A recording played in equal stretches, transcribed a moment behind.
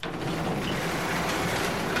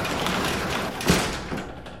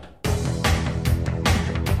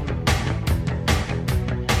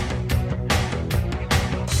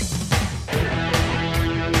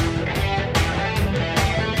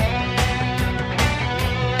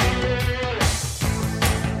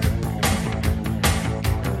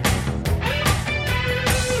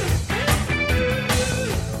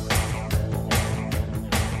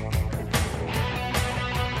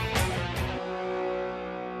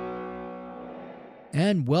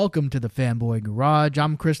And welcome to the Fanboy Garage.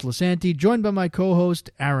 I'm Chris Lasanti, joined by my co-host,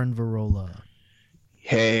 Aaron Varola.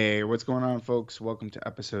 Hey, what's going on, folks? Welcome to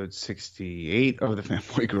episode 68 of the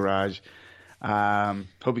Fanboy Garage.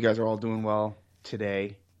 Hope you guys are all doing well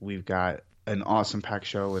today. We've got an awesome packed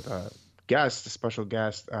show with a special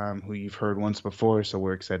guest, who you've heard once before, so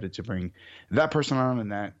we're excited to bring that person on,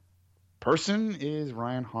 and that person is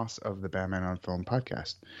Ryan Haas of the Batman on Film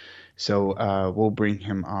podcast. So we'll bring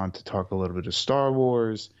him on to talk a little bit of Star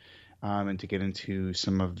Wars and to get into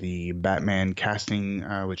some of the Batman casting,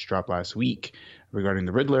 which dropped last week regarding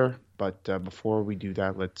the Riddler. But before we do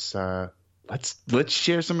that, let's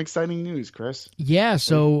share some exciting news, Chris. Yeah,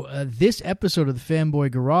 so this episode of the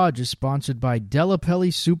Fanboy Garage is sponsored by Della Pelli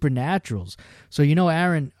Supernaturals. So, you know,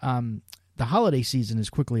 Aaron, the holiday season is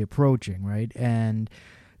quickly approaching, right? And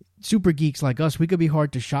super geeks like us, we could be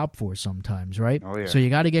hard to shop for sometimes, right? Oh, yeah. So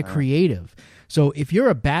you got to get creative. So if you're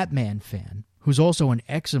a Batman fan who's also an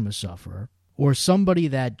eczema sufferer, or somebody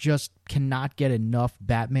that just cannot get enough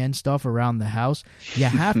Batman stuff around the house, you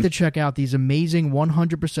have to check out these amazing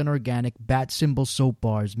 100% organic Bat Symbol soap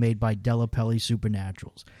bars made by Della Pelli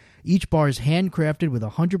Supernaturals. Each bar is handcrafted with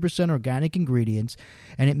 100% organic ingredients,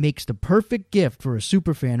 and it makes the perfect gift for a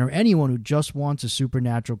superfan or anyone who just wants a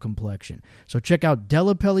supernatural complexion. So check out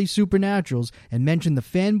Della Pelli Supernaturals and mention the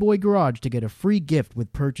Fanboy Garage to get a free gift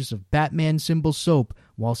with purchase of Batman Symbol soap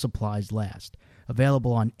while supplies last.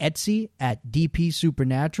 Available on Etsy at DP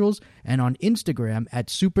Supernaturals and on Instagram at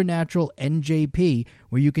SupernaturalNJP,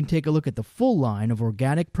 where you can take a look at the full line of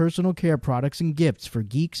organic personal care products and gifts for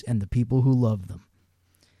geeks and the people who love them.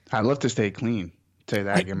 I'd love to stay clean. Tell you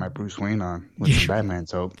that, I get my Bruce Wayne on with some Batman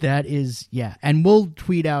soap. That is, yeah. And we'll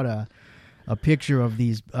tweet out a picture of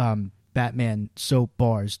these Batman soap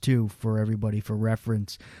bars, too, for everybody for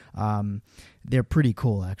reference. They're pretty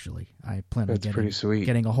cool, actually. I plan on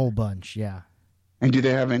getting a whole bunch, yeah. And do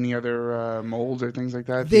they have any other molds or things like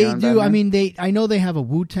that? They do. Batman? I mean, I know they have a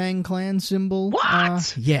Wu-Tang Clan symbol.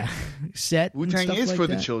 What? Yeah. Set. Wu-Tang is like for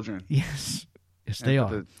that. the children. Yes. Yes, they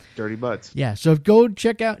are. The dirty butts. Yeah. So go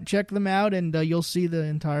check them out, and you'll see the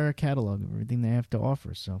entire catalog of everything they have to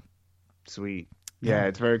offer. So sweet. Yeah,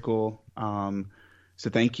 it's very cool. So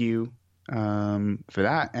thank you for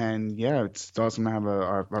that. And yeah, it's awesome to have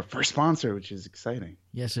our first sponsor, which is exciting.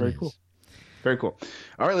 Yes, very cool. Very cool.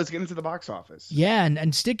 All right, let's get into the box office. Yeah,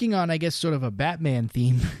 and sticking on, I guess, sort of a Batman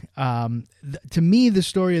theme, to me, the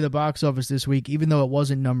story of the box office this week, even though it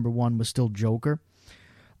wasn't number one, was still Joker.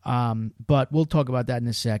 But we'll talk about that in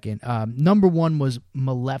a second. Number one was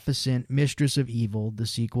Maleficent, Mistress of Evil, the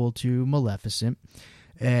sequel to Maleficent.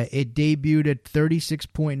 It debuted at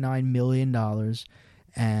 $36.9 million,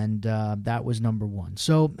 and that was number one.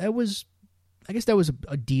 So I guess that was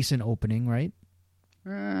a decent opening, right?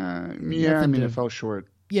 Yeah, I mean, it fell short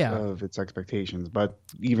of its expectations, but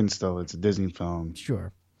even still, it's a Disney film.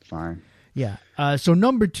 Sure. Fine. Yeah. So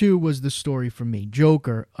number two was the story for me.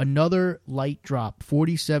 Joker, another light drop,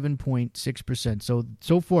 47.6%.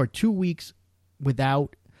 So far, 2 weeks with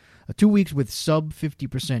sub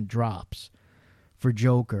 50% drops for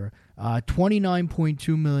Joker.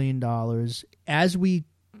 $29.2 million. As we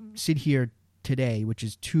sit here today, which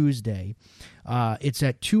is Tuesday, it's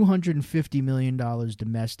at $250 million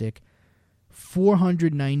domestic,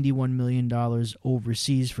 $491 million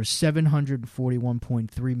overseas for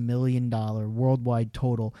 $741.3 million worldwide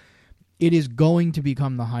total. It is going to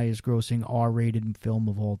become the highest grossing R-rated film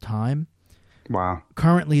of all time. Wow.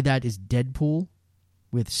 Currently, that is Deadpool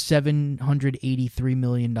with $783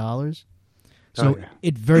 million. So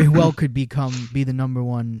it very well could be the number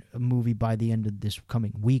one movie by the end of this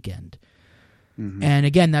coming weekend. Mm-hmm. And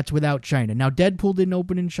again, that's without China. Now, Deadpool didn't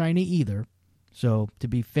open in China either, so to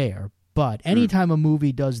be fair. But anytime a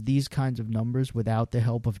movie does these kinds of numbers without the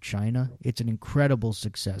help of China, it's an incredible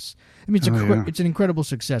success. I mean, it's an incredible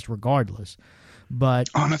success regardless. But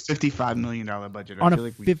on a $55 million budget. On a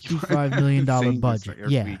 $55 million budget.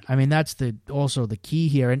 Yeah. I mean, that's also the key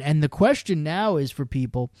here. And the question now is for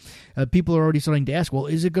people are already starting to ask, well,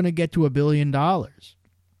 is it going to get to $1 billion?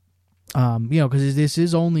 Because this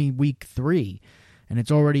is only week 3, and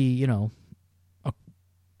it's already, a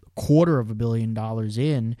 $250 million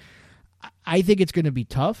in. I think it's going to be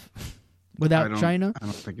tough without China. I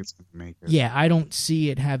don't think it's going to make it. Yeah, I don't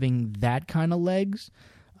see it having that kind of legs.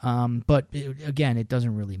 But again, it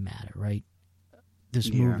doesn't really matter, right?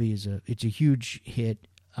 This movie it's a huge hit,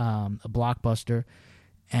 a blockbuster,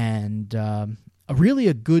 and really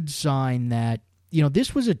a good sign that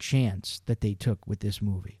this was a chance that they took with this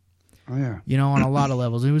movie. Oh, yeah. On a lot of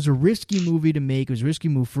levels. It was a risky movie to make. It was a risky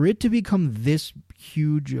move. For it to become this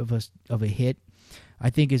huge of a hit, I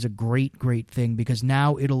think is a great, great thing, because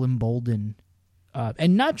now it'll embolden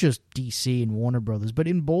and not just DC and Warner Brothers, but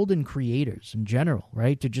embolden creators in general,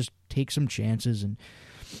 right? To just take some chances and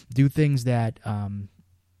do things that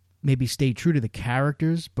maybe stay true to the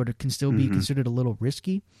characters, but it can still be considered a little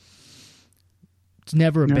risky. It's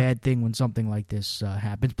never a bad thing when something like this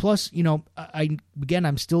happens. Plus,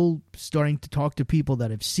 I'm still starting to talk to people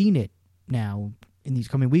that have seen it now in these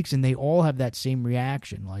coming weeks, and they all have that same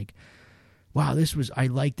reaction, like, wow, I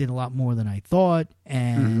liked it a lot more than I thought,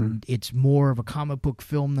 and it's more of a comic book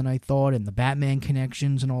film than I thought, and the Batman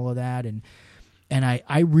connections and all of that, and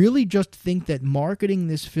I really just think that marketing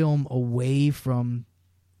this film away from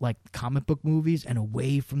like comic book movies and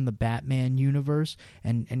away from the Batman universe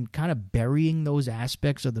and kind of burying those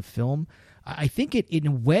aspects of the film, I think it, in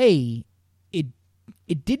a way,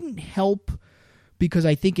 it didn't help, because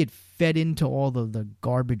I think it fed into all the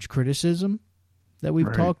garbage criticism that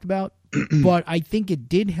we've talked about. But I think it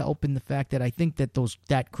did help in the fact that I think that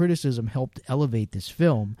that criticism helped elevate this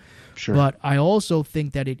film. Sure. But I also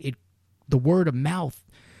think that it the word of mouth,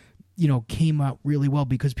 came out really well,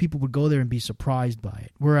 because people would go there and be surprised by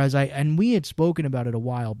it. Whereas we had spoken about it a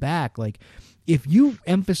while back, like, if you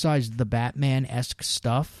emphasize the Batman-esque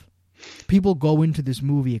stuff, people go into this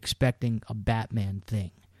movie expecting a Batman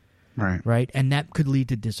thing. Right? And that could lead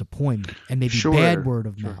to disappointment and maybe bad word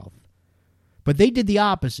of mouth. But they did the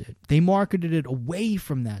opposite. They marketed it away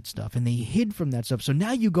from that stuff, and they hid from that stuff. So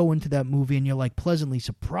now you go into that movie and you're like pleasantly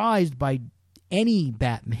surprised by any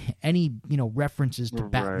Batman, any references to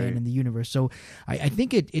Batman in the universe. So I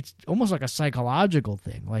think it's almost like a psychological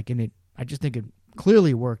thing. Like, I just think it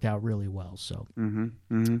clearly worked out really well. So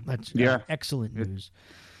that's excellent news.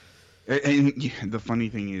 And the funny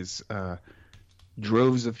thing is,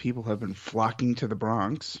 droves of people have been flocking to the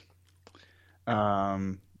Bronx.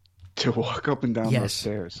 To walk up and down those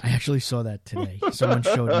stairs. I actually saw that today. Someone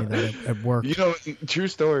showed me that at work. True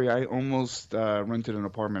story. I almost rented an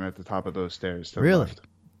apartment at the top of those stairs. Really? Left.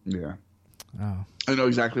 Yeah. Oh. I know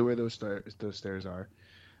exactly where those stairs are.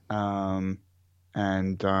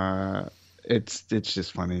 It's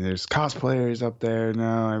just funny. There's cosplayers up there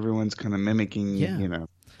now. Everyone's kind of mimicking, the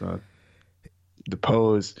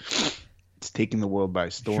pose. It's taking the world by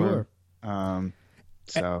storm. Sure. And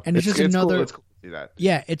it's just another. Cool. It's cool. That.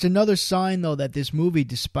 Yeah, it's another sign, though, that this movie,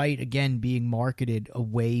 despite, again, being marketed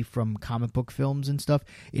away from comic book films and stuff,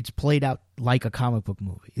 it's played out like a comic book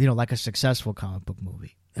movie, like a successful comic book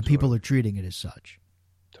movie. And people are treating it as such.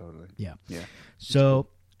 Totally. Yeah. Yeah. So,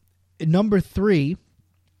 number 3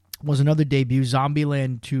 was another debut,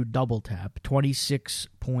 Zombieland 2 Double Tap,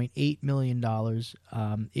 $26.8 million.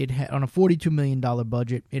 It had, on a $42 million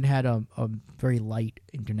budget, it had a very light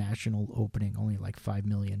international opening, only like $5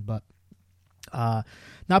 million, but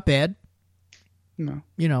not bad.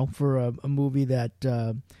 No. For a movie that...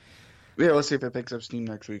 let's see if it picks up steam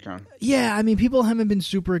next week, huh? Yeah, I mean, people haven't been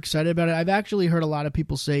super excited about it. I've actually heard a lot of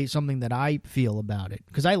people say something that I feel about it,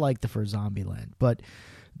 because I like the first Zombieland, but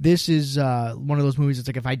this is one of those movies that's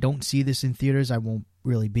like, if I don't see this in theaters, I won't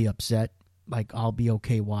really be upset. Like, I'll be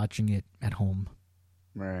okay watching it at home.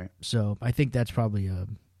 Right. So I think that's probably a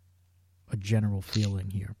general feeling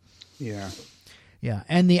here. Yeah. Yeah,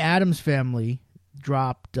 and the Addams Family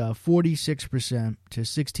dropped 46% to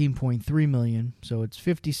 $16.3 million, so it's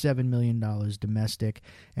 $57 million domestic.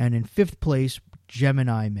 And in 5th place,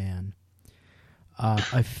 Gemini Man, a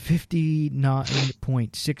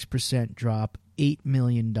 59.6% drop, $8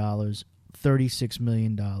 million, $36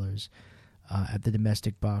 million at the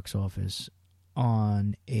domestic box office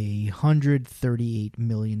on a $138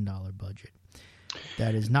 million budget.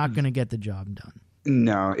 That is not going to get the job done.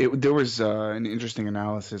 No, there was an interesting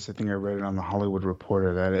analysis. I think I read it on the Hollywood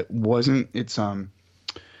Reporter that it wasn't.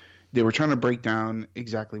 They were trying to break down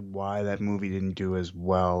exactly why that movie didn't do as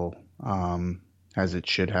well as it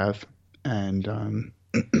should have, and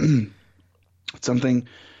it's something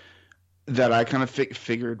that I kind of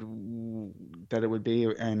figured that it would be.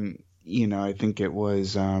 And I think it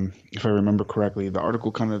was, if I remember correctly, the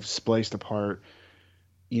article kind of spliced apart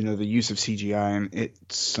the use of CGI, and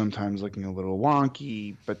it's sometimes looking a little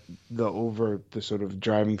wonky, but the sort of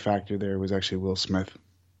driving factor there was actually Will Smith,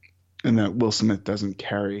 and that Will Smith doesn't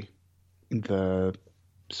carry the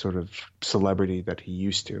sort of celebrity that he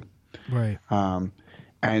used to. Right.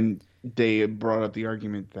 And they brought up the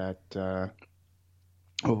argument that,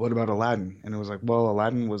 what about Aladdin? And it was like, well,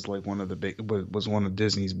 Aladdin was like one of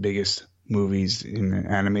Disney's biggest movies in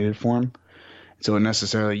animated form. So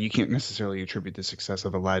you can't necessarily attribute the success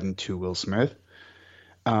of Aladdin to Will Smith.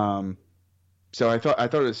 So I thought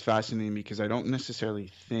it was fascinating, because I don't necessarily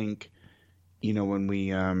think, when we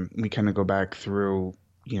kind of go back through,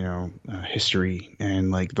 history and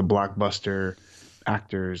like the blockbuster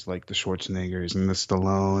actors like the Schwarzeneggers and the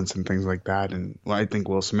Stallones and things like that. And well, I think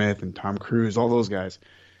Will Smith and Tom Cruise, all those guys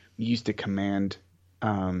used to command,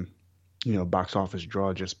 box office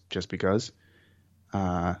draw just because.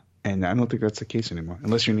 And I don't think that's the case anymore,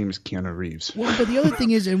 unless your name is Keanu Reeves. Well, but the other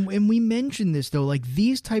thing is, and we mentioned this, though, like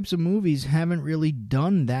these types of movies haven't really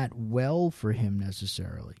done that well for him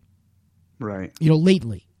necessarily. Right.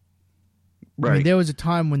 Lately. Right. I mean, there was a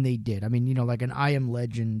time when they did. I mean, like an I Am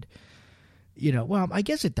Legend, well, I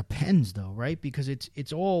guess it depends though, right? Because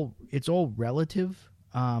it's all relative.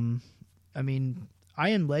 I mean, I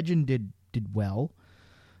Am Legend did well,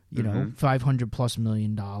 $500+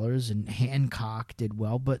 million, and Hancock did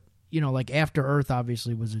well, but like After Earth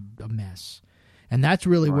obviously was a mess. And that's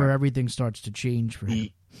really where everything starts to change for him.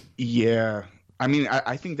 Yeah. I mean,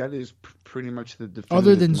 I think that is pretty much the definitive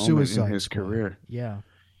other than moment Suicide in his Squad. career. Yeah.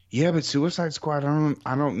 Yeah, but Suicide Squad,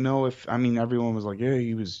 I don't know if, I mean, everyone was like, yeah,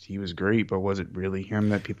 he was great, but was it really him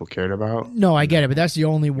that people cared about? No, I get it, but that's the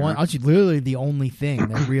only one. Actually, literally the only thing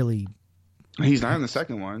that really. He's not in the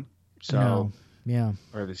second one, so. No. Yeah.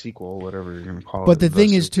 Or the sequel, whatever you're going to call it. But the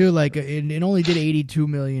thing is, too, like, it only did $82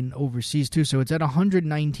 million overseas, too, so it's at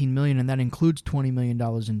 $119 million, and that includes $20 million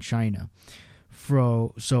in China.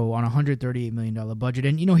 So on a $138 million budget.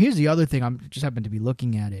 And, here's the other thing. I just happen to be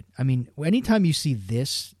looking at it. I mean, anytime you see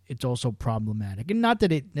this, it's also problematic. And not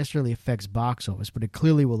that it necessarily affects box office, but it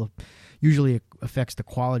clearly usually affects the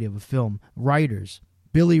quality of a film. Writers,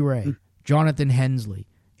 Billy Ray, Jonathan Hensley,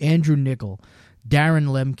 Andrew Niccol, Darren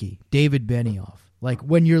Lemke, David Benioff. Like,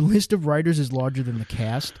 when your list of writers is larger than the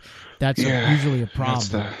cast, that's usually a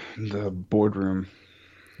problem. That's the boardroom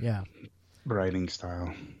writing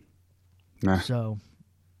style. Nah. So.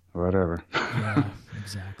 Whatever. Yeah,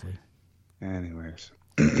 exactly. Anyways.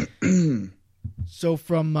 So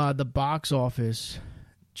from the box office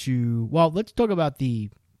to, well, let's talk about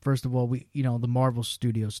first of all, the Marvel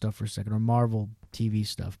Studio stuff for a second, or Marvel TV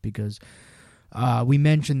stuff, because we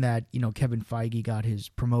mentioned that, Kevin Feige got his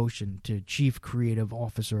promotion to Chief Creative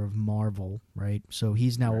Officer of Marvel, right? So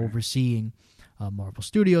he's now overseeing Marvel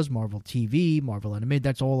Studios, Marvel TV, Marvel Animated.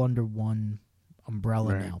 That's all under one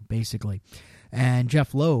umbrella now, basically. And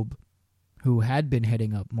Jeff Loeb, who had been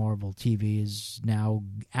heading up Marvel TV, is now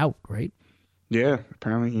out, right? Yeah,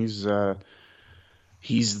 apparently he's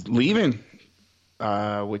leaving,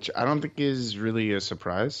 which I don't think is really a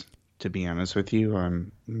surprise, to be honest with you.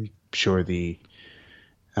 I'm sure the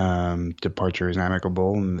departure is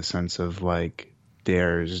amicable in the sense of, like,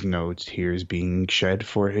 there's no tears being shed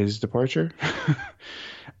for his departure.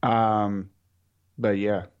 But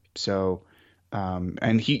yeah, so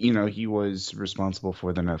and he was responsible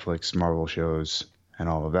for the Netflix Marvel shows and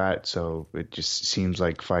all of that, so it just seems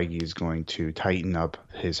like Feige is going to tighten up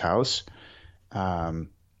his house, and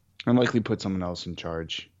likely put someone else in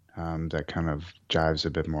charge that kind of jives a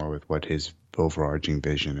bit more with what his overarching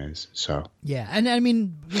vision is. So yeah, and I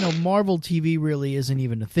mean, Marvel TV really isn't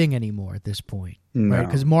even a thing anymore at this point, no. right?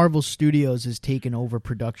 Because Marvel Studios has taken over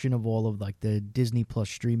production of all of, like, the Disney Plus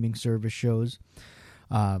streaming service shows.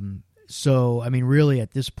 So I mean, really,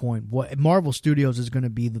 at this point, what Marvel Studios is going to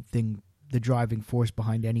be the driving force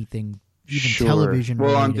behind anything, even television.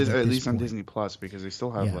 Well, at least on Disney Plus, because they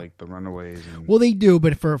still have like the Runaways. Well, they do,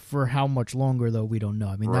 but for how much longer though, we don't know.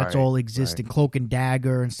 I mean, that's all existing. Right. Cloak and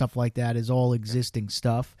Dagger and stuff like that is all existing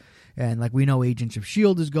stuff. And like we know, Agents of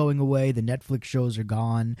S.H.I.E.L.D. is going away. The Netflix shows are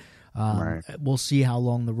gone. We'll see how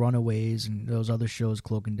long the Runaways and those other shows,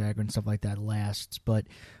 Cloak and Dagger and stuff like that, lasts. But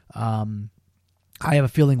I have a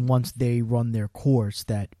feeling once they run their course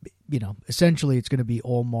that, essentially it's going to be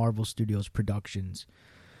all Marvel Studios productions.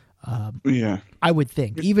 I would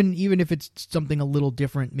think, even if it's something a little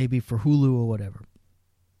different, maybe for Hulu or whatever.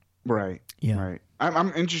 Right. Yeah. Right.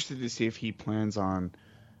 I'm interested to see if he plans on,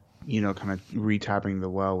 kind of retapping the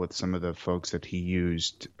well with some of the folks that he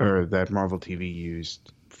used, or that Marvel TV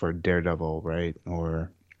used for Daredevil, right,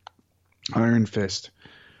 or Iron Fist,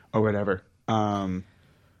 or whatever.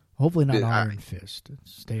 Hopefully not Iron Fist.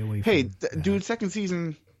 Stay away from dude, second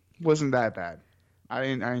season wasn't that bad. I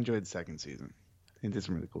enjoyed the second season. He did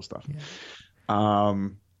some really cool stuff. Yeah.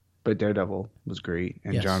 But Daredevil was great,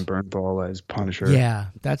 and John Bernthal as Punisher. Yeah,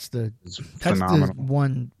 that's the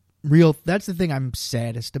one real. That's the thing I'm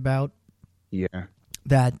saddest about. Yeah,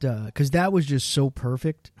 that because that was just so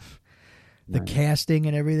perfect, the casting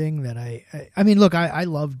and everything. That I mean, look, I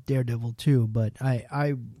love Daredevil too, but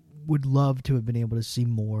I would love to have been able to see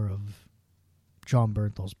more of John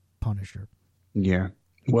Bernthal's Punisher. Yeah.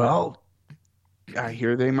 Well, I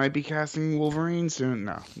hear they might be casting Wolverine soon.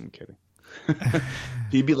 No, I'm kidding.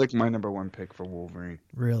 He'd be like my number one pick for Wolverine.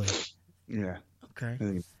 Really? Yeah. Okay.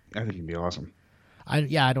 I think he'd be awesome.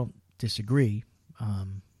 I don't disagree.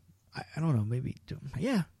 I don't know. Maybe.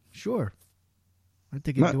 Yeah, sure. I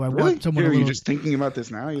think. Do I really? want someone? Are you just thinking about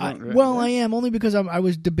this now? I am only because I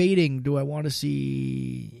was debating. Do I want to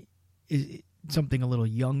see something a little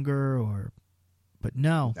younger But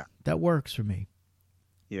no, that works for me.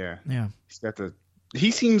 Yeah. Yeah.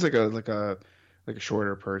 He seems like a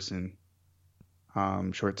shorter person.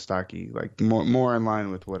 Short, stocky, like more in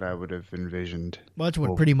line with what I would have envisioned. Well, that's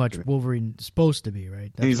what pretty much Wolverine's supposed to be,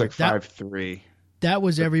 right? He's like 5'3". That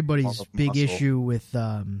was everybody's big issue with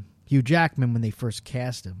Hugh Jackman when they first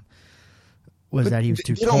cast him. That he was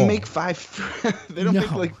too tall. They don't make 5'3". They don't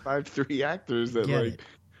make like 5'3" actors that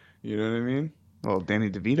you know what I mean? Well,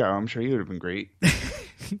 Danny DeVito, I'm sure he would have been great.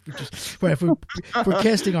 But if we're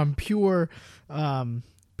casting on pure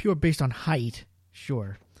based on height,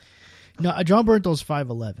 sure. No, John Bernthal's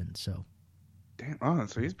 5'11", so. Damn. Oh,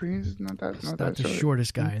 so he's not the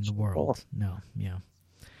shortest guy in the world. No, yeah.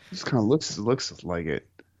 He just kind of looks like it.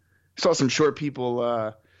 Saw some short people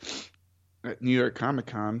at New York Comic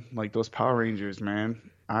Con, like those Power Rangers, man.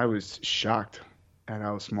 I was shocked at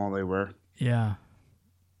how small they were. Yeah.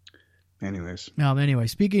 Anyways. Anyway,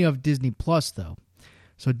 speaking of Disney Plus, though.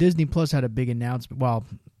 So Disney Plus had a big announcement. Well,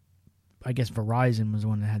 I guess Verizon was the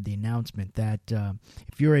one that had the announcement that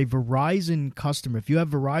if you're a Verizon customer, if you have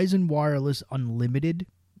Verizon Wireless Unlimited,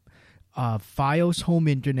 Fios Home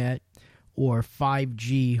Internet, or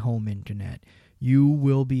 5G Home Internet, you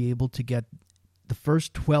will be able to get the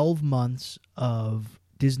first 12 months of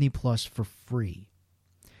Disney Plus for free.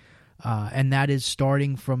 And that is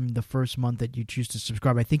starting from the first month that you choose to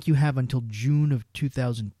subscribe. I think you have until June of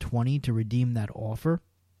 2020 to redeem that offer.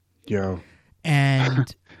 Yeah.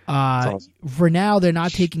 And awesome. For now, they're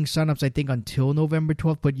not taking signups, I think, until November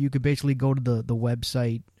 12th, but you could basically go to the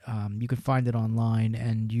website. You can find it online,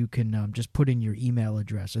 and you can just put in your email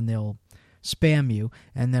address, and they'll spam you,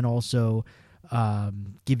 and then also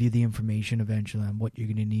give you the information eventually on what you're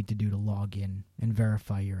going to need to do to log in and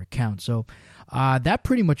verify your account. So that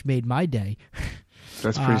pretty much made my day.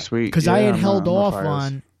 That's pretty sweet. Because I had held off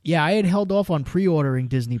on... Yeah, I had held off on pre-ordering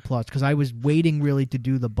Disney Plus because I was waiting really to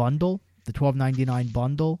do the bundle, the $12.99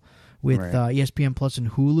 bundle with ESPN Plus and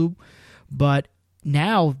Hulu. But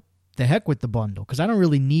now, the heck with the bundle because I don't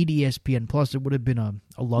really need ESPN Plus. It would have been a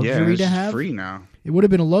luxury to have. It's free now. It would have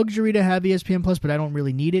been a luxury to have ESPN Plus, but I don't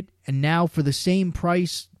really need it. And now for the same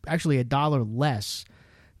price, actually $1 less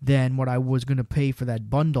than what I was going to pay for that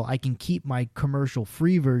bundle, I can keep my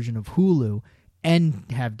commercial-free version of Hulu and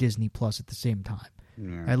have Disney Plus at the same time.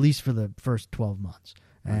 Yeah. At least for the first 12 months.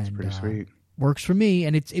 That's pretty sweet. Works for me,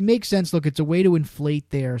 and it makes sense. Look, it's a way to inflate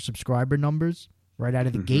their subscriber numbers right out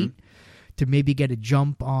of the gate to maybe get a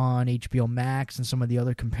jump on HBO Max and some of the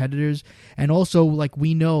other competitors. And also, like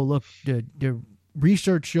we know, look, the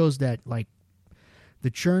research shows that like the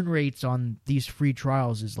churn rates on these free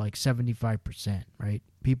trials is like 75%, right?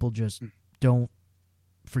 People just don't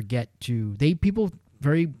forget to... People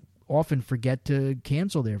very often forget to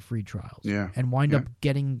cancel their free trials and wind up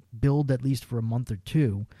getting billed at least for a month or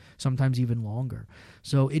two, sometimes even longer.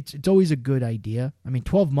 So it's always a good idea. I mean,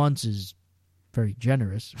 12 months is very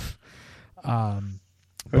generous.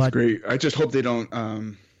 That's great. I just hope they don't,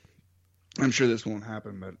 I'm sure this won't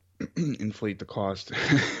happen, but inflate the cost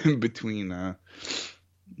between,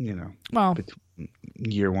 between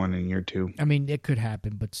year one and year two. I mean, it could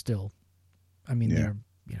happen, but still, I mean, they're,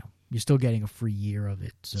 you're still getting a free year of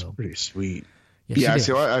it. So it's pretty sweet. Yes,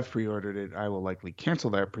 so I've pre-ordered it. I will likely cancel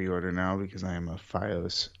that pre-order now because I am a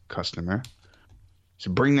Fios customer.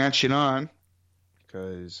 So bring that shit on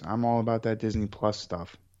because I'm all about that Disney Plus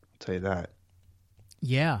stuff. I'll tell you that.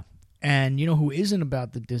 Yeah. And you know who isn't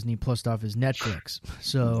about the Disney Plus stuff is Netflix.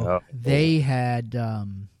 So they had,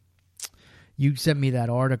 you sent me that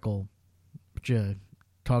article. Would you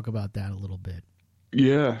talk about that a little bit?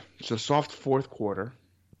 Yeah. It's a soft fourth quarter.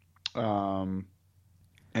 And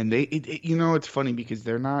it's funny because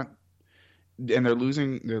they're not, and they're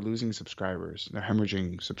losing subscribers. They're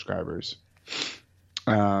hemorrhaging subscribers.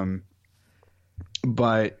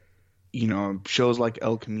 But shows like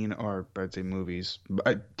El Camino, or I'd say movies,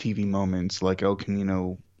 TV moments like El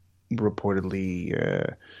Camino,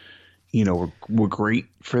 reportedly, were great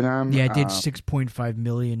for them. Yeah, it did 6.5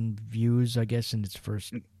 million views, I guess, in its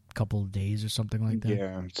first couple of days or something like that.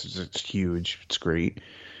 Yeah, it's huge. It's great.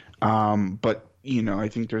 But I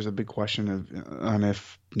think there's a big question on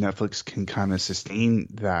if Netflix can kind of sustain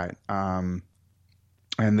that. And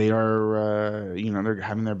they are, they're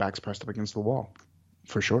having their backs pressed up against the wall,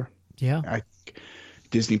 for sure. Yeah, I think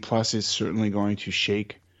Disney Plus is certainly going to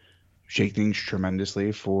shake things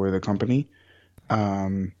tremendously for the company.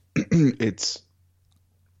 It's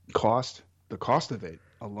the cost of it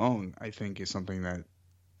alone, I think, is something that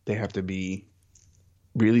they have to be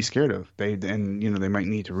really scared of. They might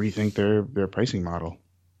need to rethink their pricing model.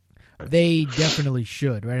 They definitely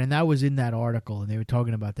should, right? And that was in that article, and they were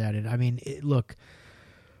talking about that. And I mean, look,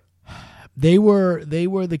 they were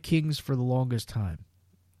the kings for the longest time,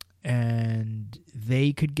 and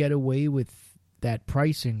they could get away with that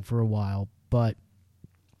pricing for a while, but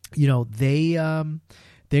they're going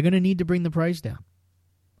to need to bring the price down.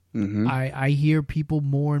 Mm-hmm. I hear people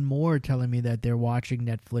more and more telling me that they're watching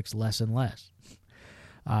Netflix less and less,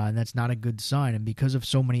 and that's not a good sign. And because of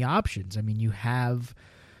so many options, I mean, you have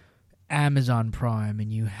Amazon Prime,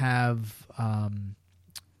 and you have Hulu,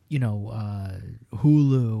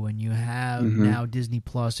 and you have now Disney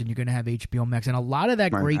Plus, and you're going to have HBO Max, and a lot of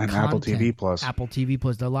that great content, Apple TV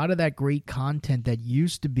Plus, a lot of that great content that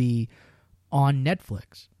used to be on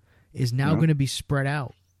Netflix is now going to be spread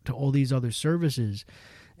out to all these other services.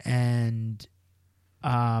 And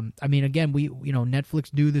I mean, again,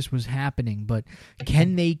 Netflix knew this was happening, but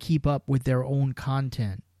can they keep up with their own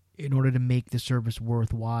content in order to make the service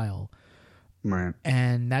worthwhile? Right.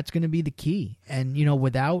 And that's going to be the key. And,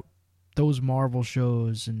 without those Marvel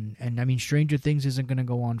shows, and I mean, Stranger Things isn't going to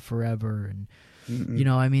go on forever. And,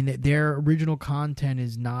 I mean, their original content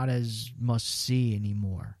is not as must-see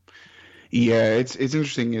anymore. Yeah, it's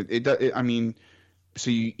interesting. I mean,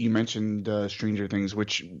 so you mentioned Stranger Things,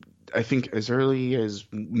 which I think as early as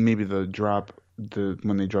maybe when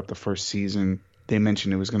they dropped the first season, they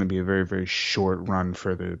mentioned it was going to be a very, very short run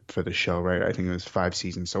for the show, right? I think it was 5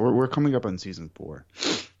 seasons. So we're coming up on season 4.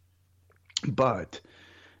 But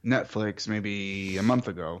Netflix, maybe a month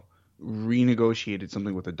ago, renegotiated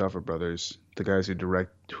something with the Duffer Brothers, the guys who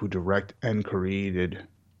direct and created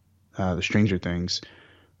the Stranger Things,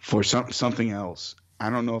 for something else. I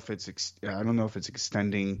don't know if it's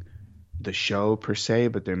extending the show per se,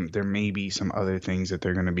 but there may be some other things that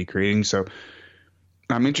they're going to be creating. So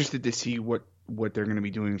I'm interested to see what they're going to be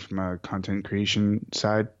doing from a content creation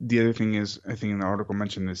side. The other thing is, I think in the article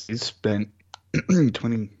mentioned this, they spent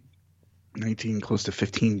 2019 close to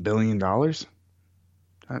 $15 billion. I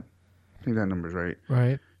think that number's right.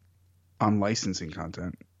 Right. On licensing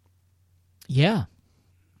content. Yeah.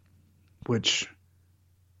 Which,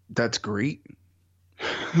 that's great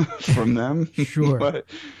from them. Sure. But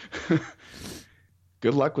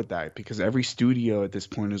good luck with that, because every studio at this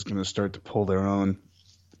point is going to start to pull their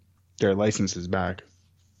licenses back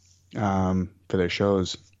for their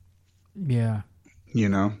shows. Yeah.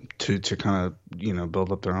 To kind of,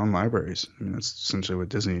 build up their own libraries. I mean, that's essentially what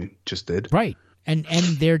Disney just did. Right. And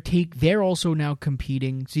they're also now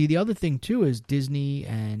competing. See, the other thing too is Disney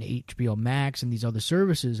and HBO Max and these other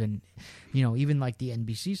services, and even like the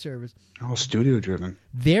NBC service. All studio driven.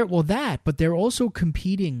 But they're also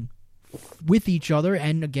competing with each other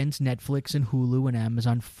and against Netflix and Hulu and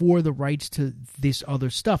Amazon for the rights to this other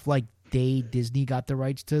stuff. Like Disney got the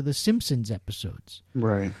rights to the Simpsons episodes.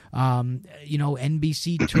 Right.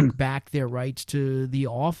 NBC took back their rights to The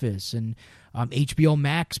Office, and HBO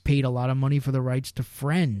Max paid a lot of money for the rights to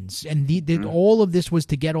Friends. And all of this was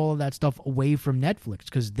to get all of that stuff away from Netflix,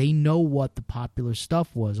 because they know what the popular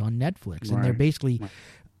stuff was on Netflix. And they're basically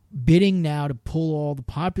bidding now to pull all the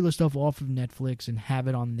popular stuff off of Netflix and have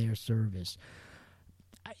it on their service.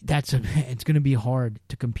 It's going to be hard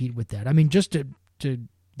to compete with that. I mean, just to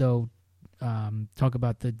talk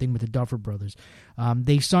about the thing with the Duffer Brothers.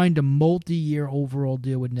 They signed a multi-year overall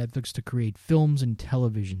deal with Netflix to create films and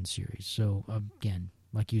television series. So again,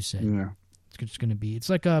 like you said, it's just going to be it's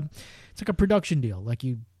like a production deal, like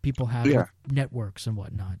people have with networks and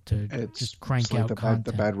whatnot to just crank out content.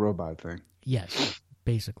 The Bad Robot thing. Yes,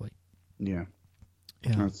 basically. Yeah.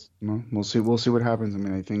 We'll see what happens. I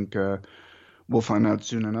mean, I think we'll find out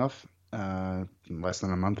soon enough. Less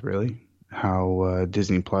than a month, really. How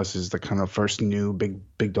Disney Plus is the kind of first new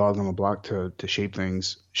big dog on the block to shake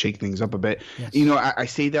things up a bit. Yes. I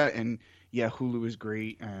say that, and Hulu is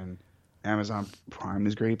great and Amazon Prime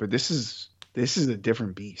is great, but this is a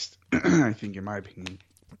different beast. I think, in my opinion,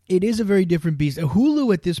 it is a very different beast.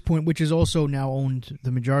 Hulu at this point, which is also now owned,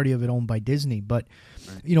 the majority of it owned by Disney, but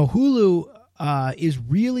Hulu is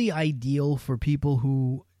really ideal for people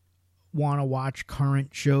who want to watch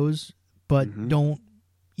current shows but don't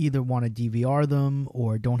either want to DVR them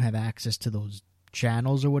or don't have access to those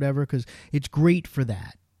channels or whatever, because it's great for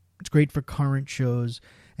that. It's great for current shows,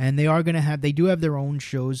 and they do have their own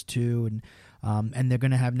shows too, and they're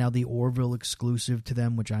going to have now the Orville exclusive to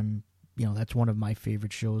them, which that's one of my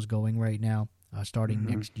favorite shows going right now, starting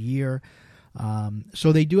next year.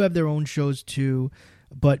 So they do have their own shows too.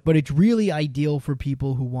 But it's really ideal for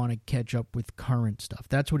people who want to catch up with current stuff.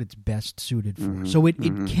 That's what it's best suited for. Mm-hmm. So it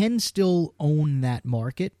can still own that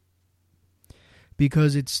market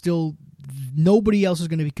because it's still nobody else is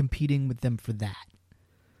going to be competing with them for that.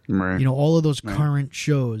 Right. You know, all of those current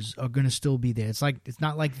shows are going to still be there. It's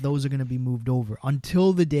not like those are going to be moved over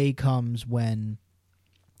until the day comes when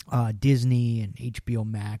Disney and HBO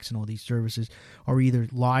Max and all these services are either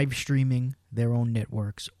live streaming their own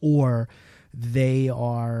networks or they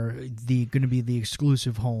are going to be the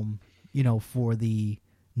exclusive home, you know, for the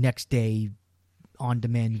next day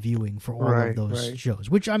on-demand viewing for all of those shows,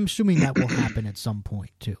 which I'm assuming that will happen at some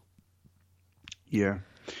point too. Yeah.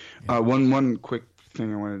 One quick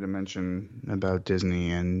thing I wanted to mention about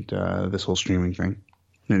Disney and this whole streaming thing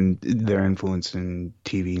and their influence in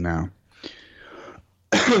TV now.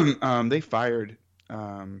 They fired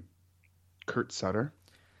Kurt Sutter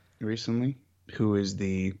recently, who is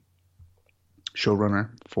the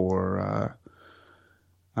showrunner for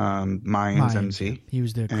Mayans MC. He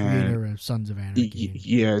was the creator of Sons of Anarchy.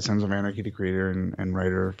 Yeah, Sons of Anarchy, the creator and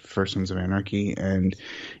writer for Sons of Anarchy. And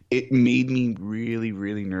it made me really,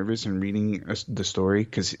 really nervous in reading the story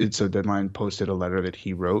because So Deadline posted a letter that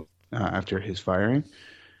he wrote after his firing.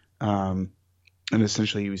 And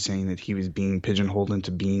essentially he was saying that he was being pigeonholed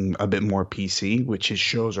into being a bit more PC, which his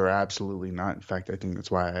shows are absolutely not. In fact, I think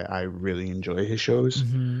that's why I really enjoy his shows.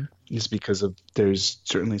 Mm-hmm. Just because there's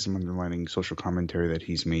certainly some underlying social commentary that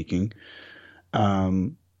he's making.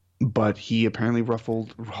 But he apparently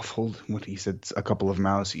ruffled what he said, a couple of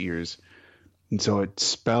mouse ears. And so it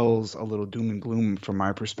spells a little doom and gloom from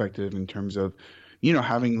my perspective in terms of, you know,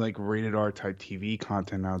 having like rated R type TV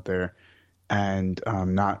content out there and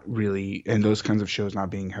not really, and those kinds of shows not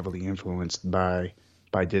being heavily influenced by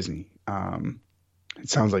Disney. It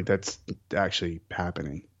sounds like that's actually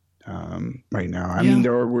happening right now. I mean,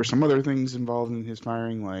 there were some other things involved in his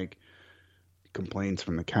firing, like complaints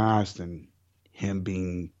from the cast and him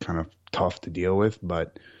being kind of tough to deal with.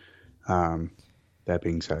 But that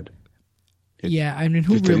being said, I mean,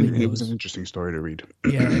 who really knows? It was an interesting story to read.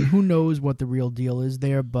 Yeah, and who knows what the real deal is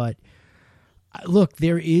there. But look,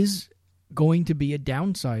 there is going to be a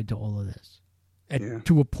downside to all of this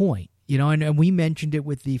to a point, you know, and we mentioned it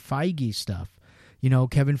with the Feige stuff, you know,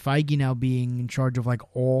 Kevin Feige now being in charge of like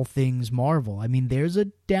all things Marvel. I mean, there's a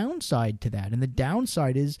downside to that. And the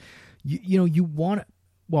downside is, you want,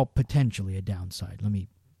 well, potentially a downside. Let me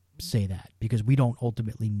say that because we don't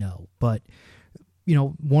ultimately know. But, you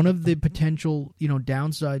know, one of the potential, you know,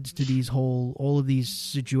 downsides to all of these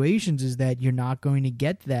situations is that you're not going to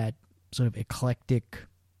get that sort of eclectic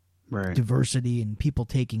diversity and people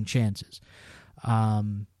taking chances.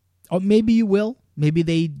 Or maybe you will. Maybe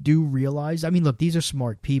they do realize. I mean, look, these are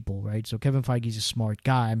smart people, right? So Kevin Feige's a smart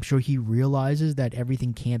guy. I'm sure he realizes that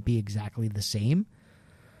everything can't be exactly the same.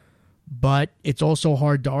 But it's also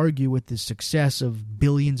hard to argue with the success of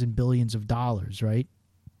billions and billions of dollars, right?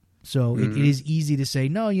 So it is easy to say,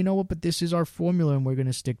 no, you know what, but this is our formula and we're going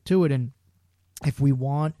to stick to it. And if we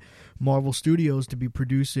want Marvel Studios to be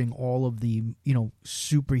producing all of the, you know,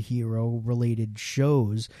 superhero-related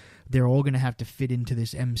shows, they're all going to have to fit into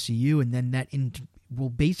this MCU, and then that will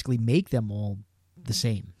basically make them all the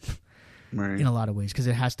same in a lot of ways because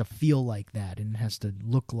it has to feel like that and it has to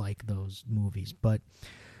look like those movies. But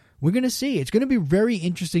we're going to see. It's going to be very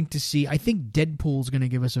interesting to see. I think Deadpool's going to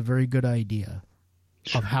give us a very good idea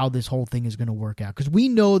of how this whole thing is going to work out. Because we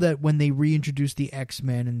know that when they reintroduce the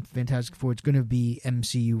X-Men and Fantastic Four, it's going to be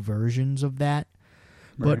MCU versions of that.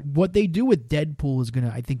 But what they do with Deadpool is going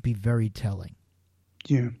to, I think, be very telling.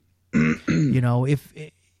 Yeah. You know,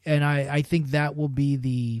 I think that will be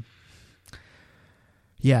the...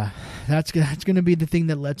 Yeah, that's going to be the thing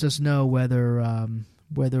that lets us know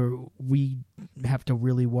whether we have to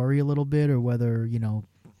really worry a little bit or whether, you know,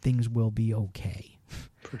 things will be okay.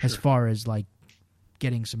 For sure. As far as, like,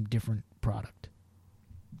 getting some different product.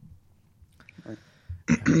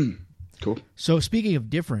 Cool. So speaking of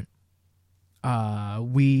different,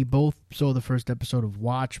 we both saw the first episode of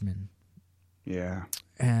Watchmen. Yeah.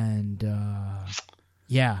 And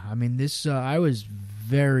I mean this I was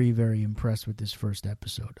very, very impressed with this first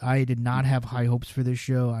episode. I did not have high hopes for this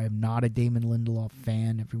show. I am not a Damon Lindelof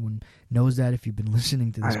fan. Everyone knows that if you've been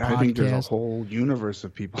listening to this podcast. I think there's a whole universe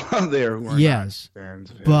of people out there who are not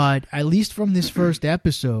fans of his. But at least from this first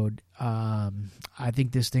episode, I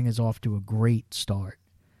think this thing is off to a great start.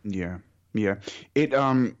 Yeah.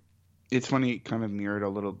 It's funny. It kind of mirrored a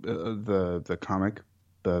little the comic,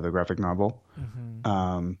 the graphic novel,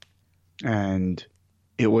 and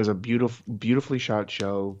it was a beautifully shot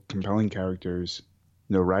show, compelling characters.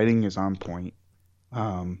 The writing is on point.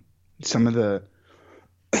 Some of the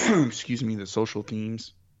excuse me, the social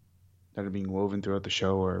themes that are being woven throughout the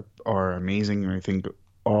show are amazing, and I think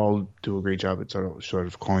all do a great job at sort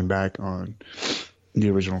of calling back on the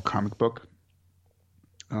original comic book.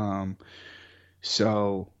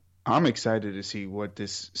 So I'm excited to see what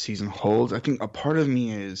this season holds. I think a part of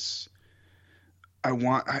me is I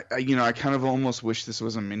kind of almost wish this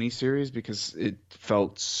was a mini series because it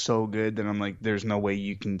felt so good that I'm like, there's no way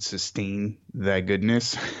you can sustain that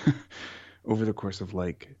goodness over the course of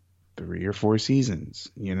like 3 or 4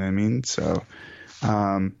 seasons. You know what I mean? So,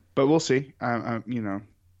 but we'll see.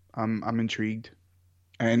 I'm intrigued.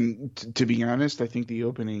 And to be honest, I think the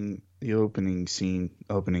opening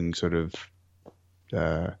sort of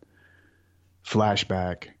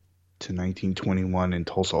flashback to 1921 in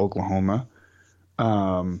Tulsa, Oklahoma,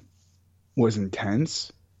 was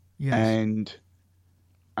intense. Yes. And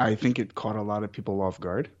I think it caught a lot of people off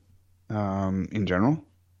guard, in general.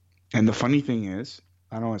 And the funny thing is,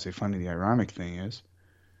 I don't want to say funny, the ironic thing is,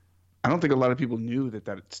 I don't think a lot of people knew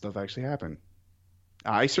that stuff actually happened.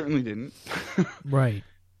 I certainly didn't. Right.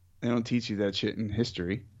 They don't teach you that shit in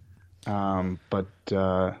history. But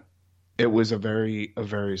it was a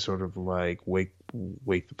very sort of like wake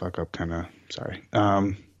the fuck up kind of, sorry.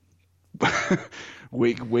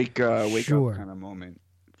 wake Sure. up kind of moment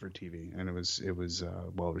for TV, and it was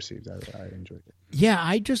well received. I enjoyed it. Yeah,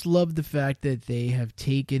 I just love the fact that they have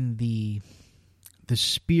taken the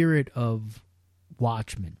spirit of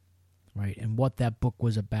Watchmen, right, and what that book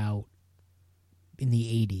was about in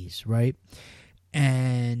the 80s, right?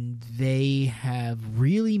 And they have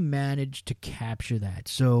really managed to capture that.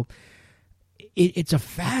 So it's a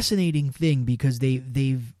fascinating thing because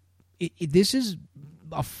this is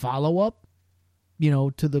a follow-up,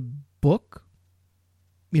 to the book,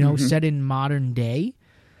 set in modern day,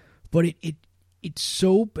 but it's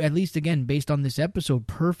so, at least again, based on this episode,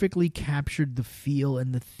 perfectly captured the feel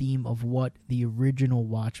and the theme of what the original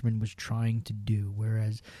Watchmen was trying to do.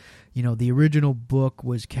 Whereas, the original book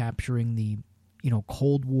was capturing the,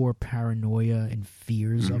 Cold War paranoia and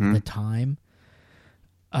fears of the time.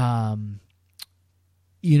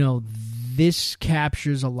 This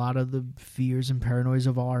captures a lot of the fears and paranoias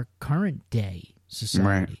of our current day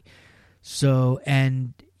society. Right. So,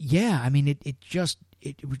 and yeah, I mean, it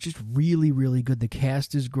was just really, really good. The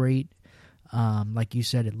cast is great. Like you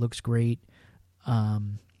said, it looks great.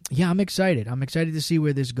 Yeah, I'm excited. I'm excited to see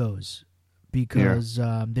where this goes because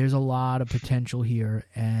there's a lot of potential here,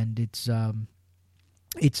 and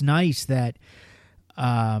it's nice that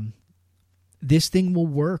this thing will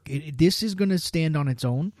work. This is going to stand on its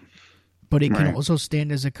own, but it can also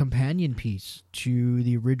stand as a companion piece to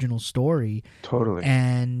the original story. Totally.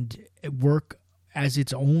 And work as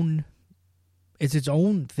its own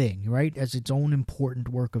thing, right? As its own important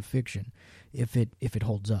work of fiction, if it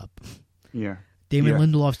holds up. Yeah. Damon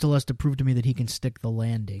Lindelof still has to prove to me that he can stick the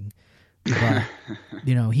landing. But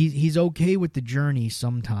he's okay with the journey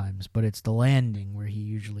sometimes, but it's the landing where he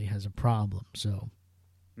usually has a problem. So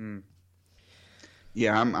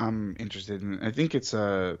yeah, I'm interested in. I think it's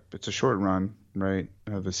a short run, right,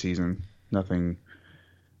 of the season. Nothing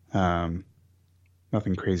crazy.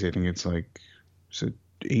 I think it's like, is it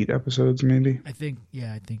 8 episodes maybe? I think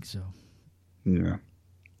so. Yeah.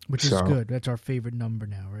 Which is good. That's our favorite number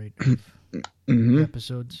now, right?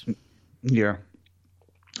 Episodes. Yeah.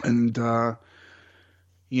 And I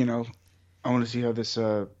want to see how this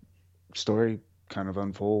story kind of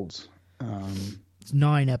unfolds. It's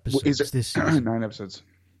 9 episodes this season. 9 episodes.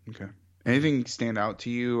 Okay. Anything stand out to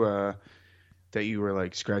you that you were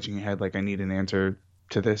like scratching your head like I need an answer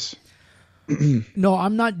to this? No,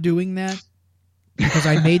 I'm not doing that because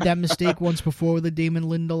I made that mistake once before with the Damon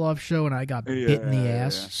Lindelof show and I got bit in the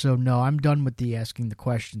ass. Yeah. So no, I'm done with the asking the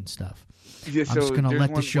question stuff. Yeah, I'm just going to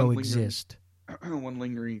let the show exist. One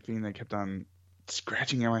lingering thing that kept on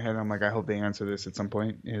scratching at my head, I'm like, I hope they answer this at some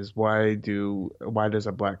point, is why does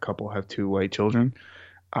a black couple have 2 white children?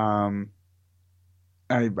 I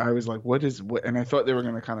was like, what, and I thought they were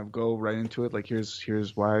going to kind of go right into it, like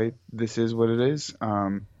here's why this is what it is.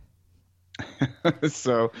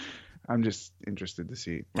 So I'm just interested to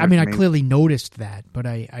see. I mean, I clearly noticed that, but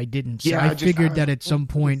I didn't. Yeah, I figured that at some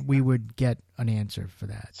point we would get an answer for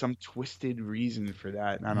that. Some twisted reason for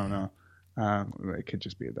that. I don't know. It could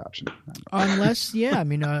just be adoption. Unless, yeah, I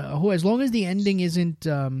mean, as long as the ending isn't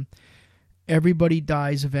everybody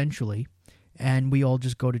dies eventually, and we all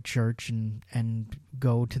just go to church and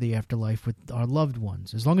go to the afterlife with our loved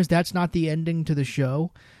ones. As long as that's not the ending to the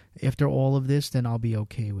show, after all of this, then I'll be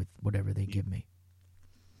okay with whatever they give me.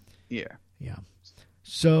 Yeah. Yeah.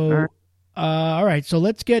 So, all right. So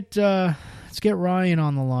let's get Ryan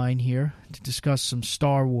on the line here to discuss some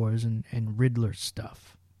Star Wars and Riddler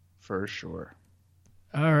stuff. For sure.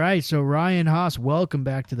 All right, so Ryan Haas, welcome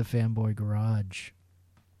back to the Fanboy Garage.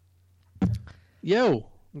 Yo,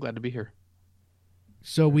 I'm glad to be here.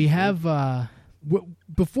 So we have,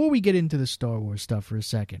 before we get into the Star Wars stuff for a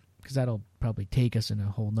second, because that'll probably take us in a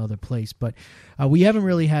whole nother place, but we haven't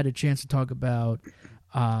really had a chance to talk about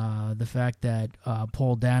the fact that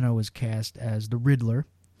Paul Dano was cast as the Riddler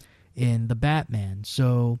in The Batman.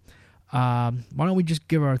 So why don't we just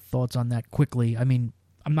give our thoughts on that quickly? I mean,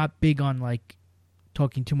 I'm not big on, like,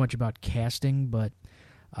 talking too much about casting, but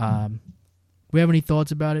we have any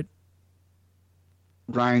thoughts about it?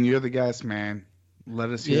 Ryan, you're the guest, man.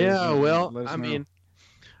 Let us hear. Yeah, well, let us I know. mean,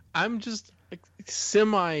 I'm just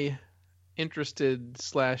semi-interested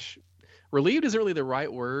 / relieved isn't really the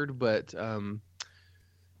right word, but I'm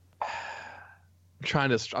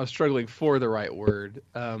struggling for the right word.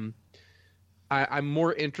 I'm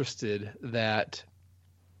more interested that,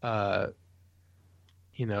 that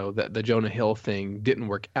the Jonah Hill thing didn't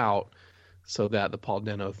work out, so that the Paul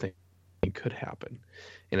Dano thing could happen.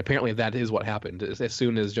 And apparently that is what happened. As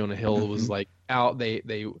soon as Jonah Hill was like out, they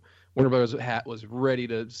Warner Brothers was ready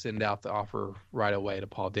to send out the offer right away to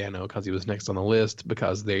Paul Dano because he was next on the list,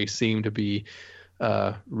 because they seem to be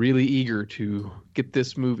really eager to get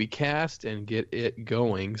this movie cast and get it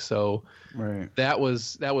going. So right. that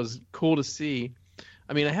was cool to see.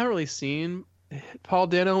 I mean, I haven't really seen Paul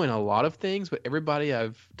Dano in a lot of things, but everybody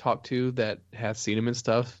I've talked to that has seen him and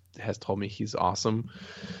stuff has told me he's awesome.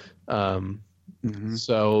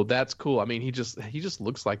 So that's cool. I mean, he just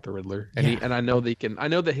looks like the Riddler, and I know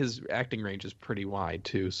that his acting range is pretty wide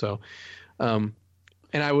too. So, and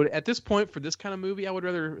I would, at this point for this kind of movie, I would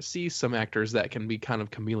rather see some actors that can be kind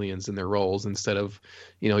of chameleons in their roles instead of,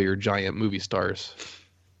 your giant movie stars.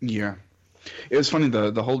 Yeah, it was funny,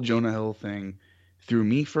 the whole Jonah Hill thing threw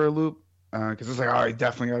me for a loop, because it's like, oh, he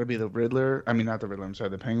definitely got to be the Riddler. I mean, not the Riddler. I'm sorry,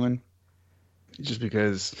 the Penguin. Just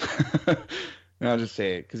because. I'll just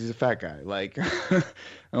say it because he's a fat guy. Like, I'm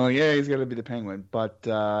like, yeah, he's got to be the Penguin. But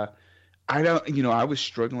I don't, I was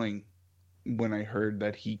struggling when I heard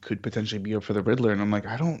that he could potentially be up for the Riddler, and I'm like,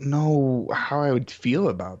 I don't know how I would feel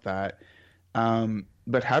about that.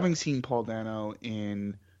 But having seen Paul Dano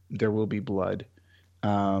in There Will Be Blood,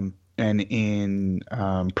 and in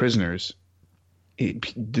Prisoners,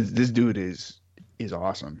 this dude is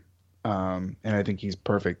awesome, and I think he's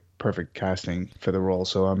perfect casting for the role.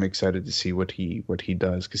 So I'm excited to see what he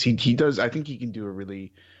does, because he does. I think he can do a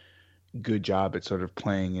really good job at sort of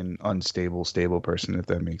playing an unstable, stable person, if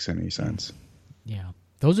that makes any sense. Yeah,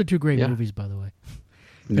 those are two great movies, by the way.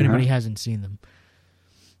 If anybody hasn't seen them,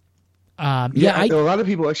 a lot of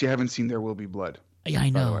people actually haven't seen There Will Be Blood. Yeah,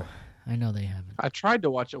 I know they haven't. I tried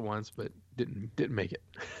to watch it once, but didn't make it.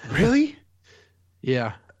 Really?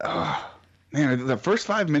 Yeah. Oh, man, the first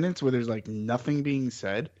 5 minutes where there's like nothing being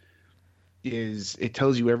said, it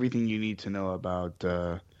tells you everything you need to know about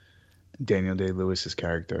Daniel Day-Lewis's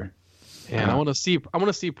character. And I want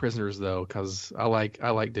to see Prisoners though, because I like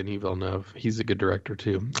Denis Villeneuve. He's a good director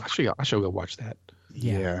too. I should go watch that.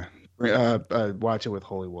 Yeah. Watch it with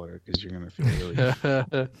holy water, because you're gonna feel really.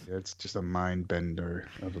 It's just a mind bender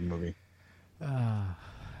of a movie. All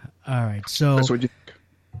right, so that's what you think.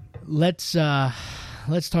 Let's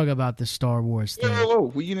talk about the Star Wars thing. Whoa.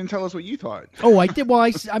 Well, you didn't tell us what you thought. Oh, I did. Well,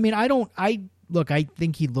 I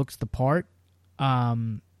think he looks the part.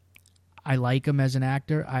 I like him as an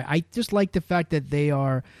actor. I just like the fact that they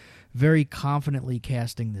are very confidently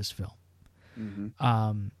casting this film.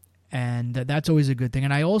 Mm-hmm. And that's always a good thing.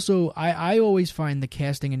 And I always find the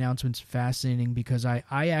casting announcements fascinating, because I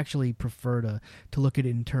actually prefer to look at it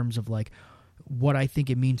in terms of like what I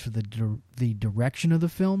think it means for the direction of the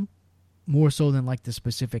film, more so than like the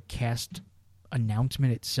specific cast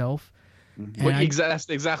announcement itself. Mm-hmm. That's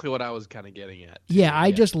exactly what I was kind of getting at. Yeah,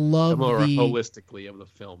 I just love more holistically of the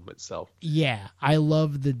film itself. Yeah, I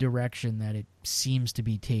love the direction that it seems to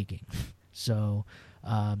be taking. So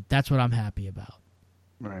that's what I'm happy about.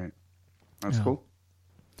 Right. That's cool.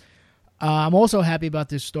 I'm also happy about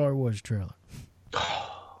this Star Wars trailer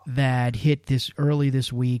that hit early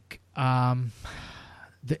this week.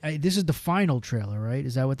 This is the final trailer, right?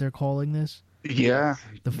 Is that what they're calling this? Yeah,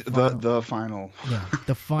 the final. Yeah,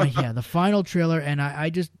 the final trailer. And I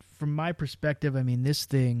just, from my perspective, I mean, this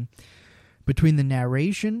thing, between the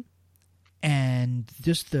narration and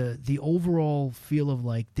just the overall feel of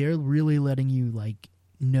like they're really letting you like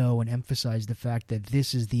know and emphasize the fact that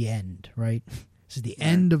this is the end, right? This is the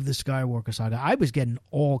end of the Skywalker saga. I was getting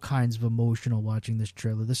all kinds of emotional watching this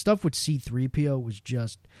trailer. The stuff with C-3PO was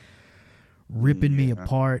just ripping me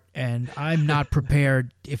apart, and I'm not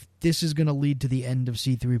prepared. If this is going to lead to the end of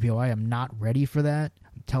C-3PO, I am not ready for that.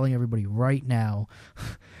 I'm telling everybody right now.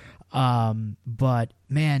 But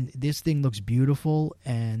man, this thing looks beautiful,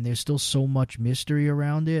 and there's still so much mystery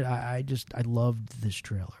around it. I loved this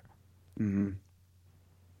trailer. Mm-hmm.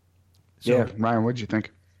 So, yeah, Ryan, what'd you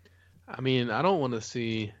think? I mean, I don't want to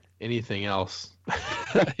see anything else.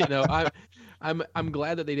 You know, I'm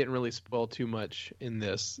glad that they didn't really spoil too much in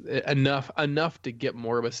this. Enough to get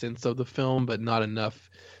more of a sense of the film, but not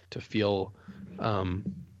enough to feel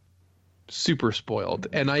super spoiled.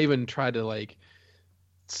 And I even tried to like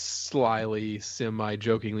slyly,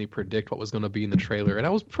 semi-jokingly predict what was going to be in the trailer, and I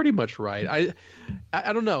was pretty much right.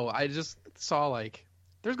 I don't know. I just saw like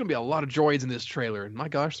there's going to be a lot of droids in this trailer, and my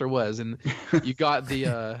gosh, there was. And you got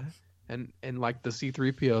the and like the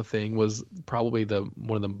C-3PO thing was probably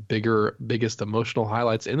one of the biggest emotional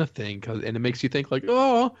highlights in the thing, and it makes you think like,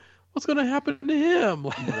 oh, what's going to happen to him?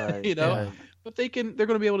 Right, you know. yeah. But they're going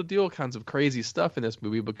to be able to do all kinds of crazy stuff in this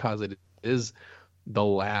movie because it is the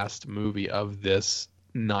last movie of this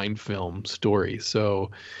 9-film story.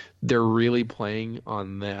 So they're really playing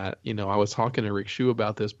on that. You know, I was talking to Rick Shu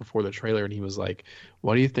about this before the trailer, and he was like,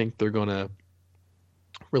 what do you think they're going to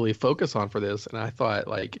really focus on for this? And I thought,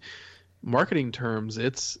 like, marketing terms,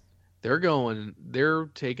 they're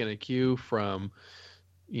taking a cue from,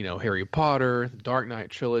 you know, Harry Potter, the Dark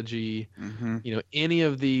Knight trilogy, Mm-hmm. you know, any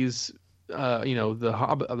of these, you know, the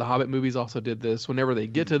Hobbit movies also did this. Whenever they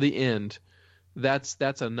get to the end, that's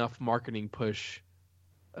enough marketing push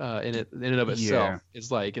in and of itself. Yeah. It's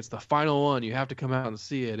like it's the final one. You have to come out and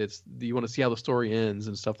see it. You want to see how the story ends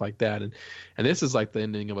and stuff like that. And this is like the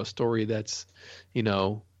ending of a story that's, you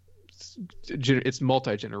know, it's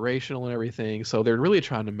multi-generational and everything. So they're really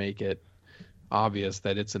trying to make it obvious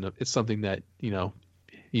that it's something that, you know,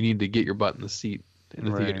 you need to get your butt in the seat in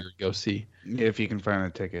the theater and go see. If you can find a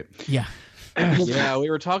ticket. yeah. Yeah, we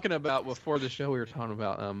were talking about before the show. We were talking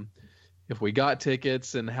about if we got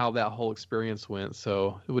tickets and how that whole experience went.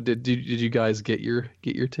 So, did you guys get your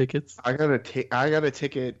tickets? I got a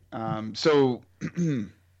ticket. So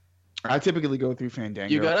I typically go through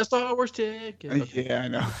Fandango. You got a Star Wars ticket. Okay. Yeah, I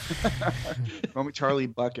know. Call me Charlie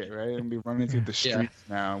Bucket, right? I'm be running through the streets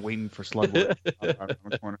now, waiting for Slugworth around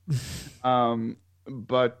the corner.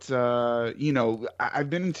 But you know, I've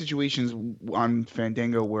been in situations on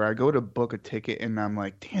Fandango where I go to book a ticket and I'm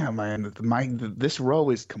like, damn, man, this row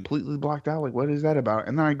is completely blocked out. Like, what is that about?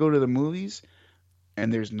 And then I go to the movies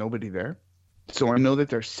and there's nobody there. So I know that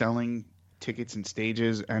they're selling tickets in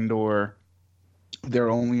stages, and/or they're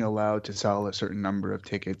only allowed to sell a certain number of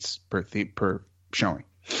tickets per showing.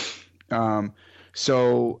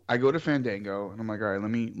 So I go to Fandango and I'm like, all right,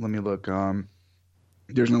 let me look.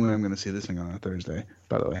 There's no way I'm going to see this thing on a Thursday,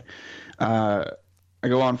 by the way. I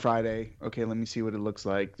go on Friday. Okay, let me see what it looks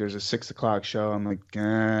like. There's a 6 o'clock show. I'm like,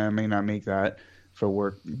 I may not make that for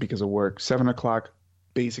work because of work. 7 o'clock,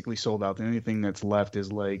 basically sold out. The only thing that's left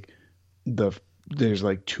is like there's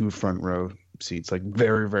like 2 front row seats, like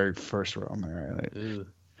very, very first row. I'm like,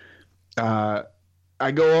 all right.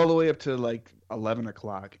 I go all the way up to like 11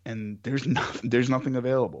 o'clock, and there's nothing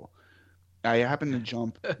available. I happened to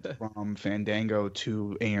jump from Fandango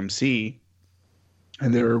to AMC,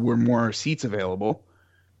 and there were more seats available,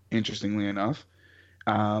 interestingly enough.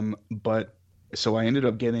 But so I ended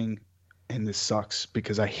up getting, and this sucks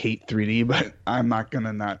because I hate 3D, but I'm not going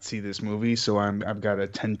to not see this movie. So I've got a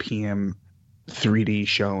 10 p.m. 3D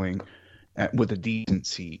showing with a decent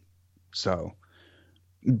seat. So,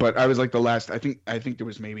 but I was like the last, I think there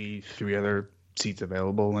was maybe 3 other seats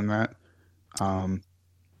available in that.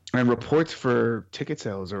 And reports for ticket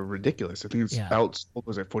sales are ridiculous. I think it's outsold,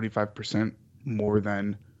 was at 45% more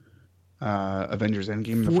than Avengers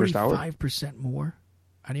Endgame in the first hour. 45% more?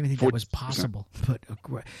 I didn't even think that was possible. But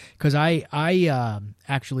because I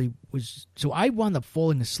actually was, so I wound up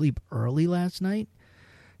falling asleep early last night,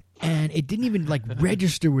 and it didn't even like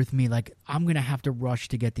register with me like I'm gonna have to rush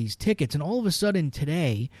to get these tickets. And all of a sudden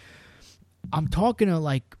today, I'm talking to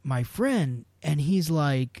like my friend, and he's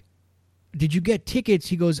like, did you get tickets?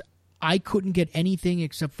 He goes, I couldn't get anything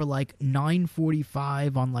except for like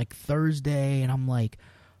 9:45 on like Thursday, and I'm like,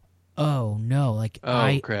 oh no, like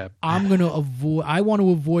crap. I want to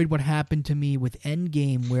avoid what happened to me with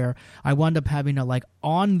Endgame, where I wound up having to like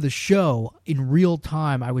on the show in real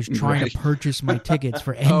time. I was trying to purchase my tickets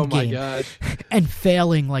for Endgame, oh my God, and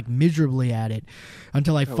failing like miserably at it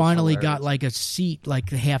until I finally got like a seat like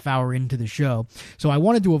the half hour into the show. So I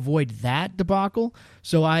wanted to avoid that debacle.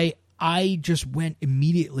 So I just went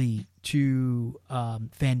immediately to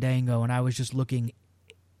Fandango, and I was just looking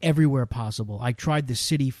everywhere possible. I tried the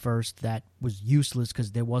city first. That was useless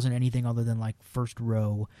because there wasn't anything other than like first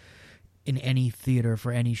row in any theater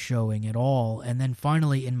for any showing at all. And then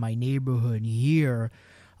finally in my neighborhood here,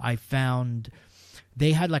 I found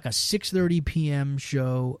they had like a 6:30 p.m.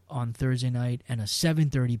 show on Thursday night and a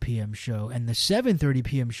 7:30 p.m. show, and the 7:30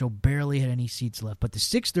 p.m. show barely had any seats left, but the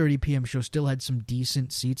 6:30 p.m. show still had some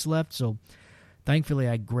decent seats left. So thankfully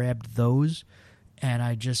I grabbed those, and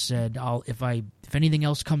I just said if anything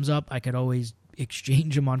else comes up, I could always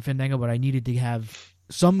exchange them on Fandango, but I needed to have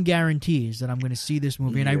some guarantees that I'm going to see this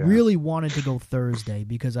movie. And I really wanted to go Thursday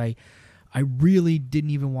because I really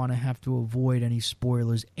didn't even want to have to avoid any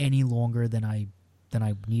spoilers any longer than I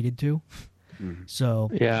needed to. So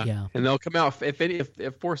yeah, and they'll come out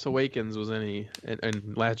if Force Awakens was any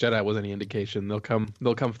and Last Jedi was any indication, they'll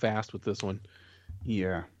come fast with this one.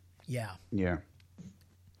 Yeah.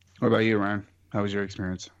 What about you, Ryan? How was your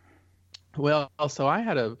experience? Well, so I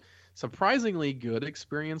had a surprisingly good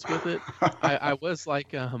experience with it. I was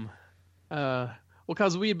like,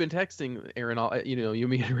 because we had been texting, Aaron. You,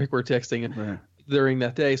 me, and Rick were texting during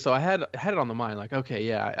that day, so I had it on the mind. Like, okay,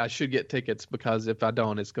 yeah, I should get tickets because if I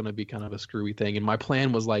don't, it's going to be kind of a screwy thing. And my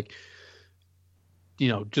plan was like,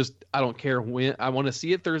 just I don't care when. I want to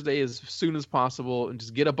see it Thursday as soon as possible, and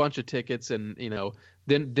just get a bunch of tickets, and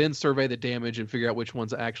then survey the damage and figure out which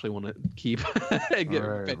ones I actually want to keep and get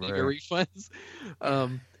refunds.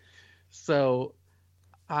 So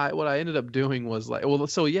what I ended up doing was like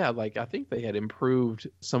I think they had improved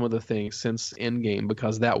some of the things since Endgame,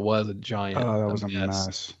 because that was a giant that was a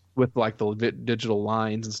mess with like the digital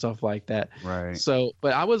lines and stuff like that. Right. So,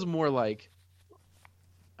 but I was more like,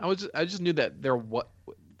 I just knew that they were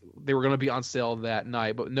going to be on sale that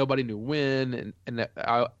night, but nobody knew when, and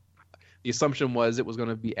the assumption was it was going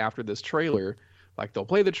to be after this trailer, like they'll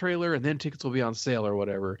play the trailer and then tickets will be on sale or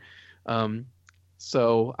whatever.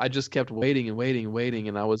 So I just kept waiting,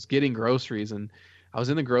 and I was getting groceries, and I was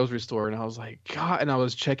in the grocery store, and I was like, God, and I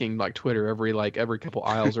was checking like Twitter every couple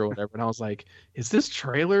aisles or whatever, and I was like, is this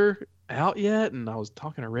trailer out yet? And I was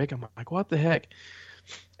talking to Rick, I'm like, what the heck?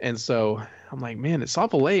 And so I'm like, man, it's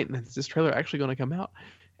awful late, and is this trailer actually going to come out?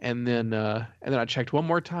 And then I checked one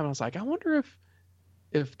more time. I was like, I wonder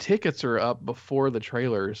if tickets are up before the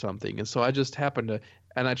trailer or something. And so I just happened to,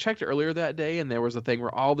 and I checked earlier that day, and there was a thing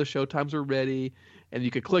where all the show times were ready, and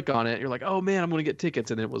you could click on it. And you're like, oh man, I'm going to get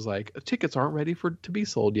tickets. And it was like, tickets aren't ready to be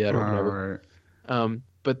sold yet or whatever. Right.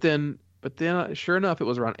 But then sure enough, it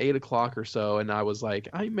was around 8:00 or so. And I was like,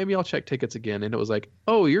 maybe I'll check tickets again. And it was like,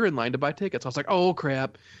 oh, you're in line to buy tickets. I was like, oh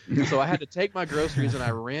crap. So I had to take my groceries, and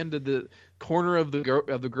I ran to the corner of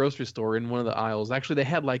the grocery store in one of the aisles. Actually, they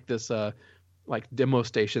had like this, like demo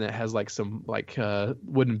station that has like some like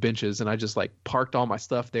wooden benches, and I just like parked all my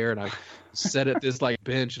stuff there, and I sat at this like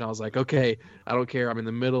bench, and I was like, okay, I don't care, I'm in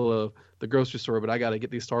the middle of the grocery store, but I got to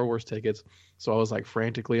get these Star Wars tickets. So I was like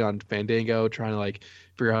frantically on Fandango trying to like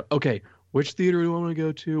figure out, okay, which theater do I want to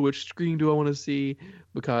go to, which screen do I want to see,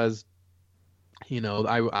 because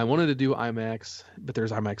I wanted to do IMAX, but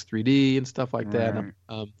there's IMAX 3D and stuff like that.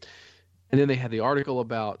 And then they had the article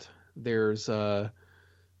about there's the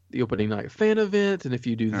opening night fan event, and if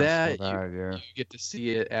you do that, you get to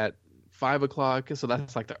see it at 5:00. So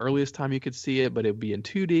that's like the earliest time you could see it, but it'd be in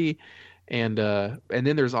 2D. And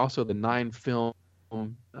then there's also the 9-film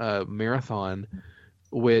marathon,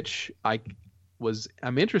 which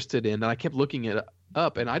I'm interested in, and I kept looking it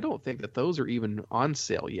up, and I don't think that those are even on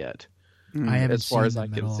sale yet. I haven't as far as I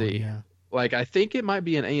seen them can at all, see. yeah. Like, I think it might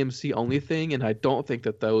be an AMC only thing, and I don't think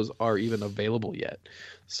that those are even available yet.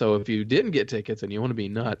 So if you didn't get tickets and you want to be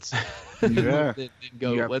nuts, then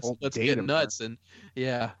go. Let's get nuts. And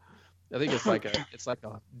yeah, I think it's like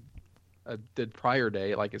the prior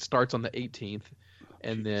day. Like it starts on the 18th,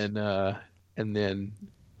 and then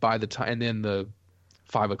by the time, and then the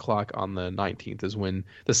 5:00 on the 19th is when,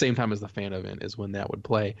 the same time as the fan event is when that would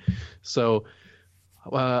play. So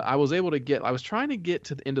I was trying to get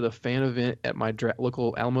to the end of the fan event at my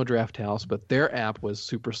local Alamo Draft House, but their app was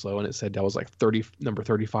super slow, and it said I was like number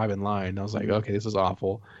 35 in line. And I was like, okay, this is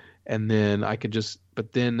awful. And then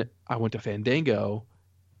but then I went to Fandango,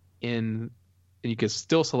 and you could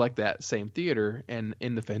still select that same theater. And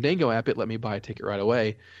in the Fandango app, it let me buy a ticket right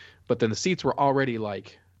away. But then the seats were already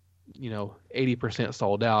like, 80%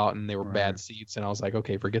 sold out, and they were bad seats. And I was like,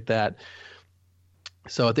 okay, forget that.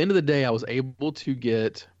 So at the end of the day, I was able to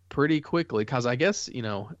get pretty quickly, because I guess,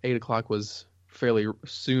 8:00 was fairly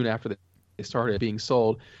soon after they started being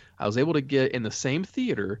sold. I was able to get in the same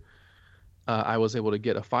theater. I was able to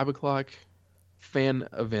get a 5:00 fan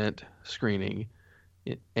event screening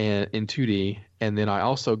in 2D, and then I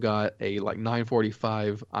also got a like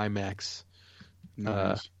 9:45 IMAX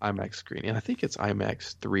IMAX screening, and I think it's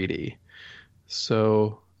IMAX 3D.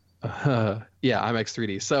 So. IMAX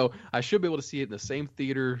 3D. So I should be able to see it in the same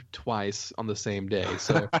theater twice on the same day.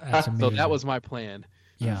 So, so that was my plan.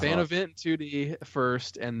 Yeah. Fan event 2D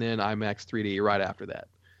first, and then IMAX 3D right after that.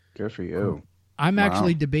 Good for you. I'm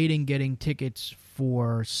actually debating getting tickets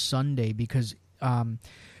for Sunday because,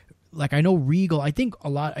 like, I know Regal, I think a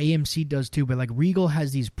lot AMC does too, but like Regal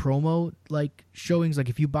has these promo like showings. Like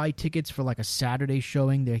if you buy tickets for like a Saturday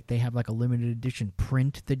showing, they have like a limited edition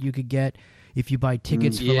print that you could get. If you buy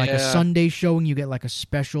tickets for like a Sunday showing, you get like a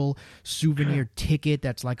special souvenir ticket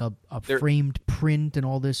that's like a framed print and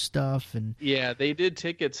all this stuff. And yeah, they did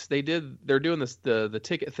tickets. They're doing this the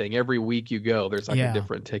ticket thing every week you go. There's like a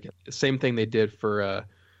different ticket. Same thing they did for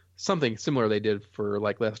something similar. They did for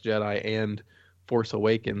like Last Jedi and Force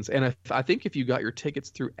Awakens. And I think if you got your tickets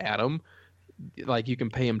through Adam, like you can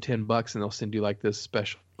pay them $10 and they'll send you like this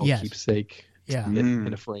special keepsake. Yeah,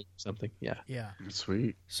 in a frame or something. Yeah.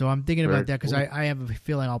 Sweet. So I'm thinking about that because I have a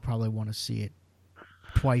feeling I'll probably want to see it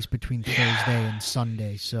twice between Thursday and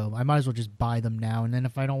Sunday. So I might as well just buy them now. And then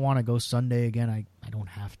if I don't want to go Sunday again, I don't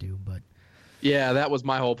have to. But yeah, that was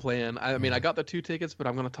my whole plan. I mean, I got the 2 tickets, but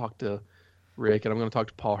I'm going to talk to Rick and I'm going to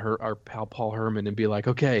talk to our pal Paul Herman and be like,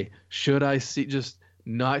 okay, should I just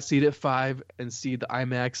not see it at 5 and see the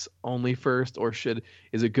IMAX only first, or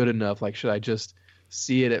is it good enough? Like, should I just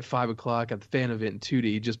see it at 5 o'clock at the fan event in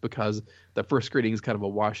 2D just because the first screening is kind of a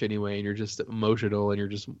wash anyway, and you're just emotional and you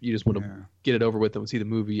just want to get it over with and see the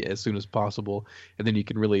movie as soon as possible, and then you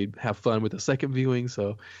can really have fun with the second viewing.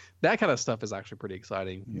 So that kind of stuff is actually pretty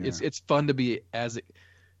exciting. Yeah. It's fun to be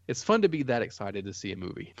that excited to see a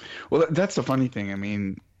movie. Well, that's the funny thing. I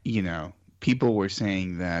mean, people were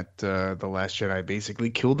saying that The Last Jedi basically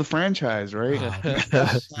killed the franchise, right?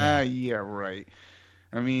 Yeah, right.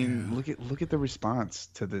 I mean, look at the response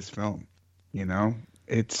to this film.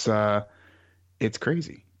 It's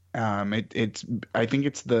crazy. I think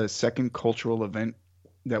it's the second cultural event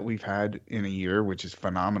that we've had in a year, which is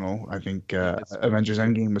phenomenal. I think Avengers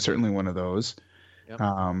Endgame was certainly one of those. Yep.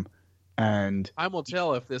 And time will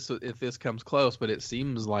tell if this comes close, but it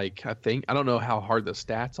seems like I don't know how hard the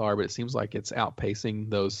stats are, but it seems like it's outpacing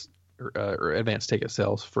those or advanced ticket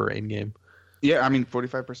sales for Endgame. Yeah, I mean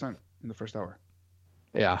 45% in the first hour.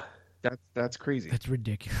 Yeah, that's crazy. That's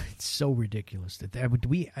ridiculous. It's so ridiculous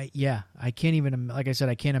I can't even, like I said,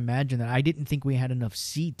 I can't imagine that. I didn't think we had enough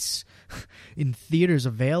seats in theaters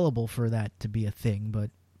available for that to be a thing, but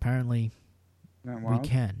apparently we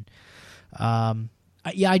can.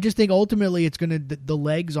 I just think ultimately it's going to, the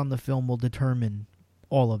legs on the film will determine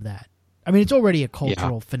all of that. I mean, it's already a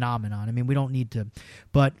cultural phenomenon. I mean, we don't need to,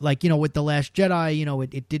 but like, with The Last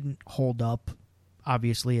Jedi, it didn't hold up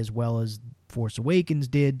obviously as well as Force Awakens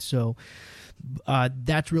did. So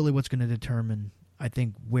that's really what's going to determine, I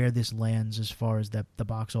think, where this lands as far as the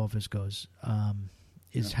box office goes. How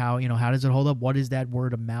does it hold up? What is that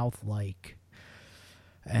word of mouth like?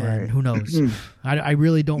 And who knows? I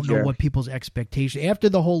really don't know what people's expectations after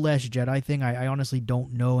the whole Last Jedi thing. I honestly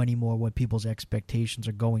don't know anymore what people's expectations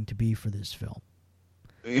are going to be for this film.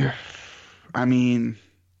 Yeah. I mean,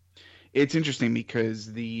 it's interesting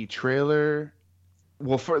because the trailer.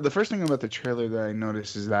 Well, the first thing about the trailer that I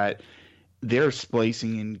noticed is that they're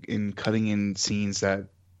splicing and cutting in scenes that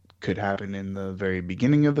could happen in the very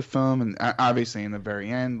beginning of the film and obviously in the very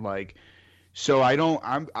end. Like, so I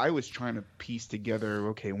was trying to piece together,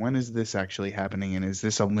 okay, when is this actually happening, and is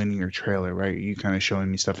this a linear trailer, right? Are you kind of showing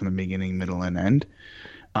me stuff in the beginning, middle, and end?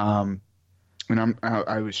 And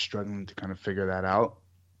I was struggling to kind of figure that out.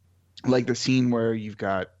 Like the scene where you've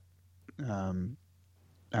got, I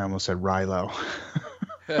almost said Rilo.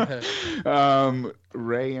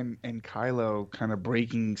 Rey and Kylo kind of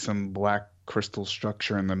breaking some black crystal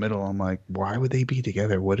structure in the middle. I'm like, why would they be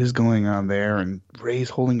together? What is going on there? And Rey's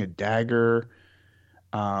holding a dagger.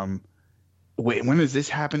 Wait, when is this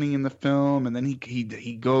happening in the film? And then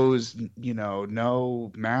he goes,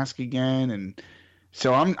 no mask again, and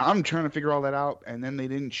so I'm trying to figure all that out. And then they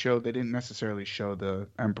didn't necessarily show the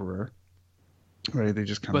Emperor, right? They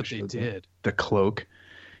just kind of showed the cloak.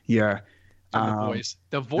 Yeah.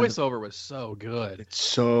 The voiceover was so good. It's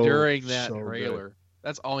so during that so trailer. Good.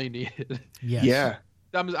 That's all you needed. Yes. Yeah.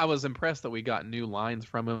 I was impressed that we got new lines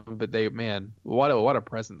from him, but what a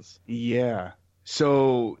presence. Yeah.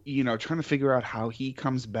 So, trying to figure out how he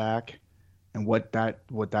comes back and what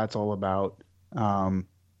that's all about. I'm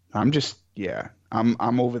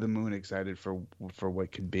over the moon excited for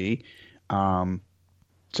what could be. So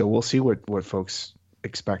we'll see what folks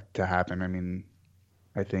expect to happen. I mean,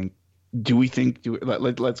 I think.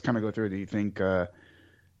 Let's kind of go through it. Do you think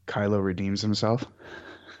Kylo redeems himself?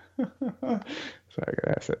 Sorry, I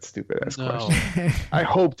gotta ask that stupid ass question. I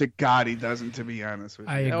hope to God he doesn't, to be honest with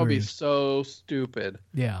you. That would be so stupid.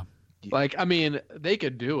 Yeah. Like, I mean, they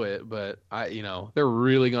could do it, but they're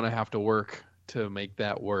really gonna have to work to make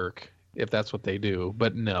that work if that's what they do.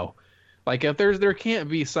 But no, like if there can't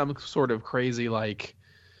be some sort of crazy like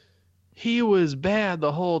he was bad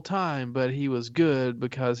the whole time, but he was good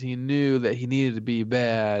because he knew that he needed to be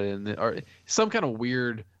bad, and or some kind of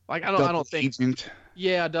weird like I don't think agent.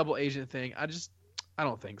 Yeah, double agent thing. I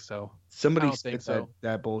don't think so. Somebody spit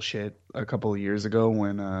that bullshit a couple of years ago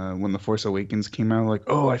when The Force Awakens came out. Like,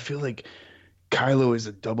 oh, I feel like Kylo is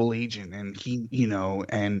a double agent, and he,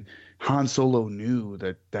 and Han Solo knew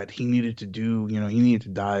that he needed to do, he needed to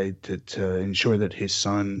die to ensure that his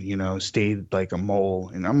son, stayed like a mole.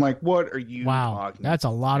 And I'm like, what are you talking that's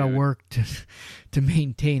about, a lot of work to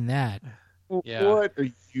maintain that. Yeah. What are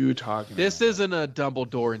you talking about? This isn't a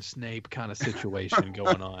Dumbledore and Snape kind of situation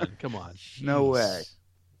going on. Come on. Jeez. No way.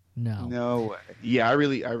 No way. Yeah, I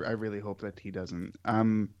really hope that he doesn't.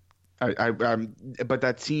 But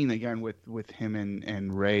that scene again with him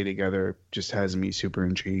and Rey together just has me super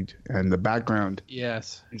intrigued, and the background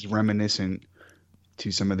is reminiscent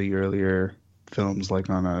to some of the earlier films, like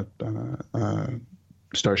on a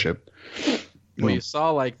starship. Well, you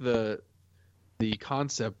saw like the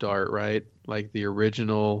concept art, right? Like the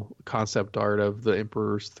original concept art of the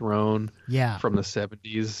Emperor's Throne, from the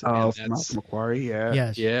 70s. Oh, from Macquarie, yeah.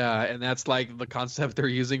 Yes. Yeah, and that's like the concept they're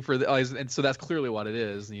using for and so that's clearly what it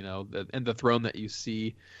is, and the throne that you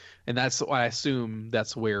see, and that's why I assume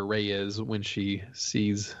that's where Rey is when she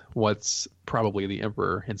sees what's probably the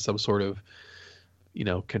Emperor in some sort of,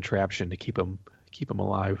 contraption to keep him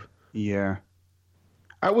alive. Yeah,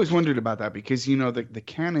 I always wondered about that because the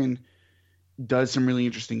canon does some really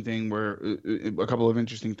interesting thing where a couple of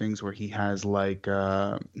interesting things where he has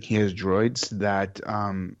droids that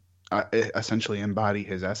essentially embody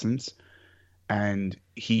his essence, and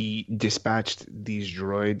he dispatched these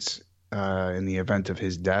droids in the event of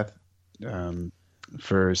his death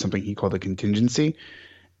for something he called a contingency.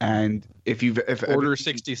 And if Order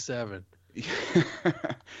 67,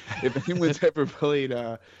 if anyone's ever played,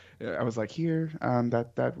 I was like, here,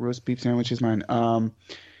 that roast beef sandwich is mine.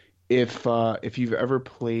 If you've ever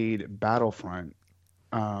played Battlefront,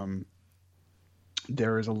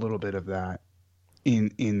 there is a little bit of that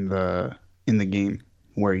in the game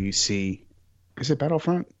where you see, is it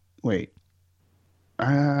Battlefront? Wait,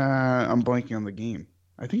 I'm blanking on the game.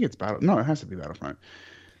 I think it's No, it has to be Battlefront.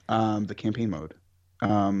 The campaign mode.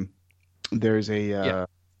 There's a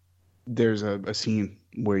scene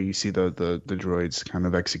where you see the droids kind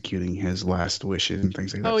of executing his last wishes and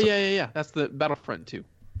things like that. Oh, yeah. That's the Battlefront 2.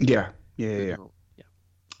 Yeah.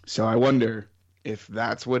 So I wonder if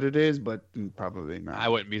that's what it is, but probably not. I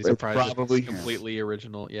wouldn't be surprised if it's completely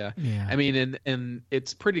original. Yeah. I mean, and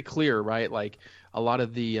it's pretty clear, right? Like a lot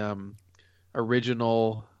of the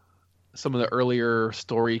original, some of the earlier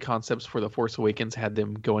story concepts for The Force Awakens had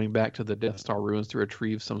them going back to the Death Star ruins to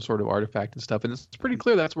retrieve some sort of artifact and stuff. And it's pretty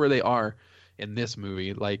clear that's where they are in this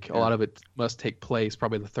movie. Like a lot of it must take place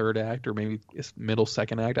probably the third act or maybe it's middle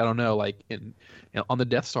second act. I don't know. Like on the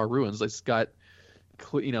Death Star ruins, it's got,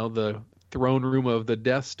 the throne room of the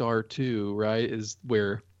Death Star 2, right, is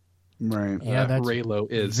where that's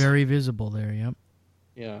Reylo is. Very visible there. Yep.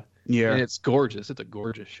 Yeah. And it's gorgeous. It's a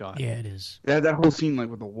gorgeous shot. Yeah, it is. Yeah, that whole scene, like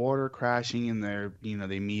with the water crashing and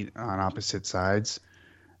they meet on opposite sides,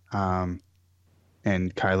 and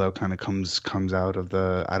Kylo kind of comes out of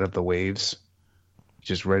the waves,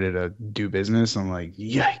 just ready to do business. I'm like,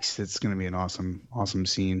 yikes! It's gonna be an awesome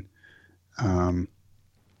scene.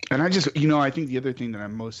 And I just, I think the other thing that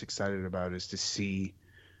I'm most excited about is to see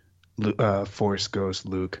Force Ghost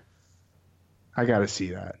Luke. I got to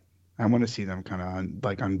see that. I want to see them kind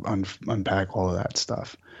of unpack all of that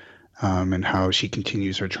stuff, and how she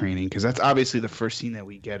continues her training, because that's obviously the first scene that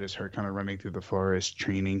we get is her kind of running through the forest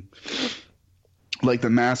training. Like the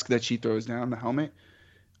mask that she throws down, the helmet.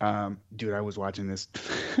 Dude, I was watching this.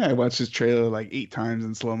 I watched this trailer like 8 times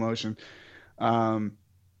in slow motion.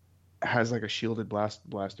 Has like a shielded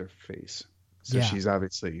blaster face, so she's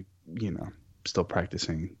obviously still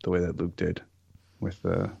practicing the way that Luke did with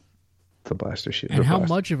the blaster shield. And how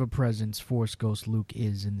much of a presence Force Ghost Luke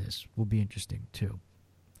is in this will be interesting too.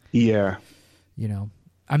 Yeah,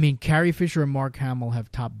 I mean, Carrie Fisher and Mark Hamill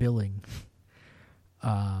have top billing.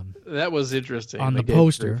 That was interesting on the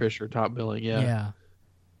poster. Carrie Fisher top billing, yeah,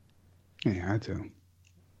 I had to.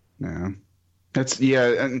 Yeah,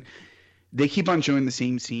 and they keep on showing the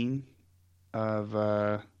same scene of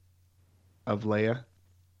Leia,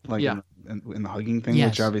 like in the hugging thing,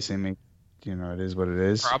 which obviously makes it is what it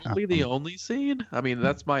is. Probably the only scene. I mean,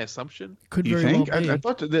 that's my assumption. Could you very think? well be. I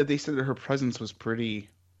thought that they said that her presence was pretty.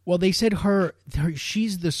 Well, they said her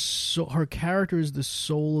she's her character is the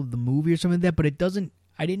soul of the movie or something like that, but it doesn't.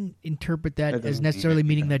 I didn't interpret that as doesn't necessarily mean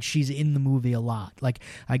meaning anything. that she's in the movie a lot. Like,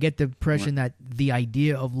 I get the impression that the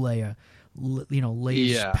idea of Leia,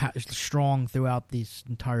 lays Yeah. strong throughout this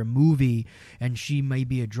entire movie, and she may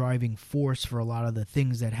be a driving force for a lot of the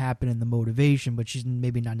things that happen in the motivation, but she's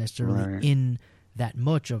maybe not necessarily Right. in that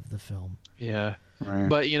much of the film. Yeah. Right.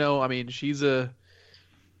 But I mean,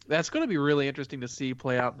 that's going to be really interesting to see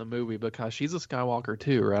play out in the movie because she's a Skywalker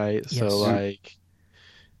too, right? Yes. So like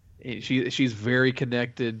she's very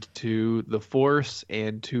connected to the Force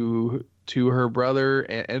and to her brother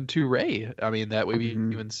and to Rey. I mean, that we've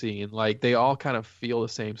even seen. Like they all kind of feel the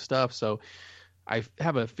same stuff. So I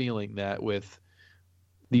have a feeling that with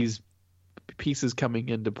these pieces coming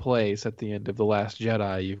into place at the end of The Last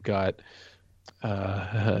Jedi, you've got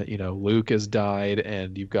Luke has died,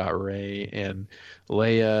 and you've got Rey and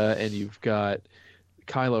Leia, and you've got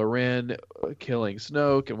Kylo Ren killing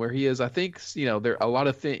Snoke, and where he is. I think there are a lot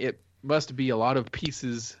of things. It must be a lot of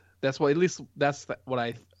pieces. That's what what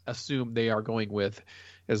I assume they are going with,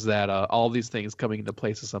 is that all these things coming into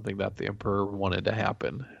place is something that the Emperor wanted to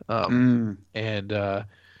happen. And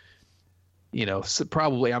so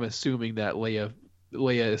probably I'm assuming that Leia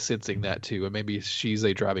is sensing that too, and maybe she's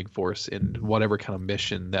a driving force in whatever kind of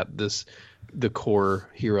mission that the core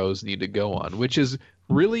heroes need to go on, which is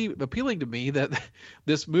really appealing to me. That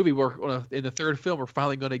this movie, in the third film, we're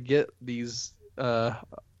finally going to get these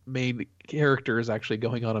main characters actually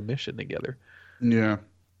going on a mission together. Yeah.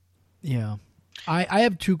 I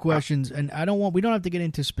have two questions, and we don't have to get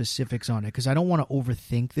into specifics on it because I don't want to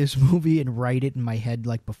overthink this movie and write it in my head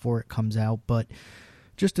like before it comes out, but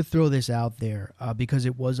just to throw this out there, because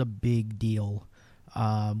it was a big deal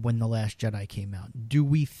when The Last Jedi came out. Do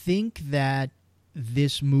we think that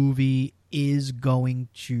this movie is going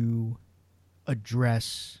to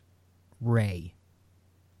address Rey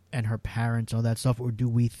and her parents, all that stuff, or do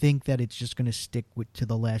we think that it's just going to stick to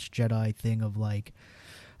The Last Jedi thing of like,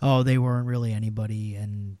 oh, they weren't really anybody,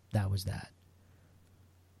 and that was that?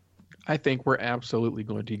 I think we're absolutely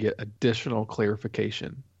going to get additional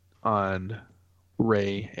clarification on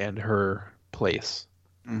Rey and her place.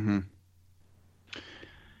 Mm-hmm.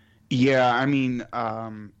 Yeah, I mean,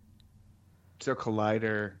 so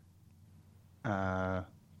Collider,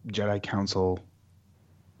 Jedi Council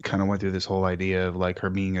kind of went through this whole idea of like her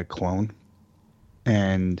being a clone,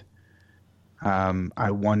 and I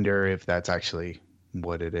wonder if that's actually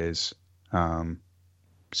what it is.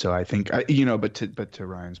 So I think but to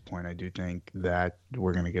Ryan's point, I do think that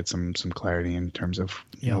we're gonna get some clarity in terms of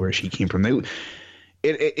where she came from.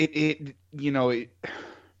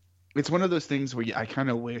 It's one of those things where I kind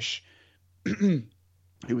of wish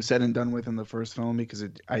it was said and done with in the first film, because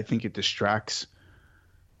I think it distracts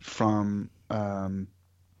from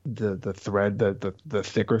the thread, the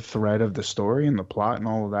thicker thread of the story and the plot and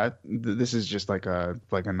all of that. This is just like a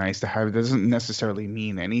nice to have. It doesn't necessarily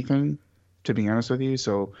mean anything, to be honest with you.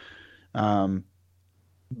 So,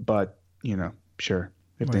 but sure,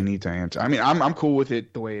 if they need to answer, I mean, I'm cool with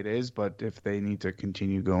it the way it is. But if they need to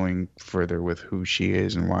continue going further with who she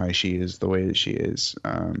is and why she is the way that she is,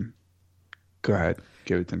 go ahead,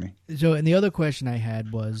 give it to me. So, and the other question I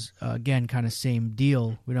had was, again, kind of same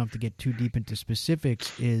deal. We don't have to get too deep into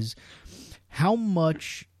specifics. Is how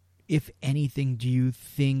much, if anything, do you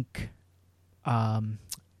think?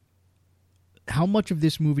 How much of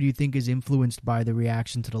this movie do you think is influenced by the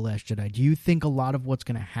reaction to The Last Jedi? Do you think a lot of what's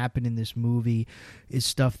going to happen in this movie is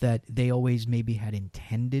stuff that they always maybe had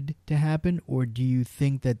intended to happen? Or do you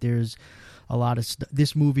think that there's a lot of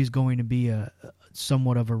this movie is going to be a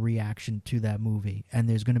somewhat of a reaction to that movie, and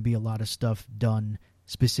there's going to be a lot of stuff done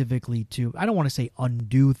specifically to, I don't want to say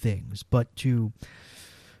undo things, but to,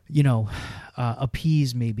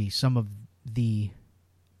 appease maybe some of the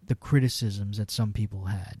criticisms that some people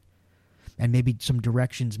had? And maybe some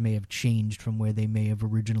directions may have changed from where they may have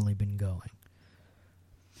originally been going.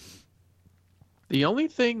 The only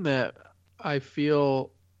thing that I feel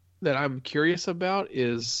that I'm curious about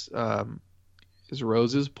is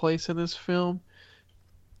Rose's place in this film.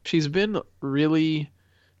 She's been really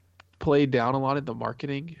played down a lot in the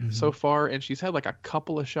marketing so far, and she's had like a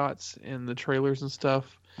couple of shots in the trailers and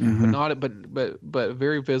stuff, but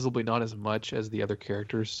very visibly not as much as the other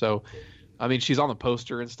characters. So, I mean, she's on the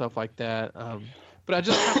poster and stuff like that. But I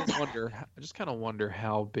just kind of wonder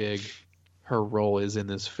how big her role is in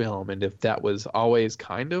this film, and if that was always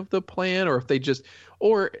kind of the plan, or if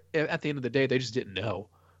or at the end of the day, they just didn't know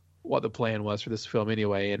what the plan was for this film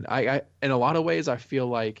anyway. And I in a lot of ways, I feel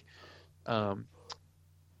like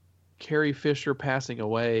Carrie Fisher passing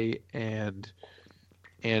away and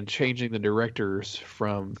changing the directors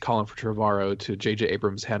from Colin Trevorrow to J.J.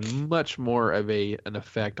 Abrams had much more of an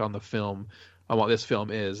effect on the film what this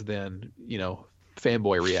film is than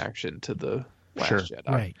fanboy reaction to the Last Jedi.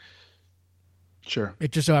 Right. Sure.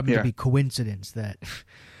 It just so happened to be coincidence that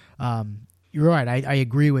you're right. I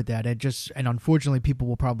agree with that. And unfortunately, people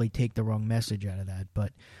will probably take the wrong message out of that.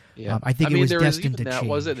 But I think it was destined to change.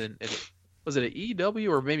 Was it an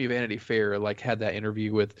EW or maybe Vanity Fair had that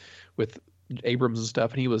interview with Abrams and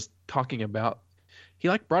stuff, and he was talking about, he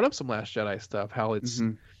brought up some Last Jedi stuff, how it's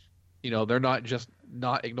they're not just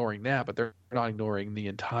not ignoring that, but they're not ignoring the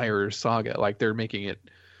entire saga. They're making it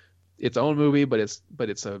its own movie, but it's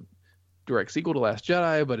a direct sequel to Last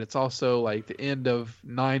Jedi, but it's also the end of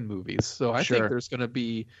 9 movies. So I think there's going to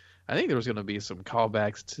be some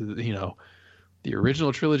callbacks to the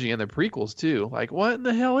original trilogy and the prequels too. What in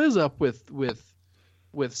the hell is up with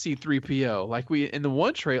C-3PO? In the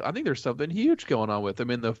one trailer, I think there's something huge going on with him.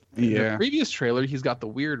 In the previous trailer, he's got the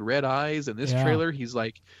weird red eyes. In this trailer, he's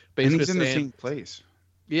basically and he's in the same place.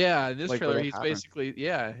 Yeah, in this trailer,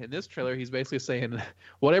 he's basically saying,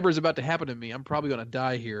 whatever's about to happen to me, I'm probably going to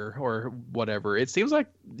die here or whatever. It seems like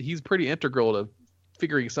he's pretty integral to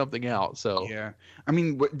figuring something out. So yeah, I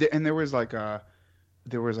mean, and there was a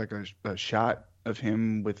shot of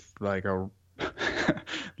him with a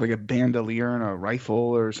like a bandolier and a rifle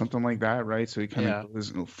or something like that, right? So he kind of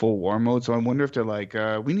goes in full war mode. So I wonder if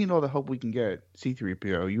they're we need all the help we can get.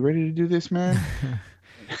 C-3PO, you ready to do this, man?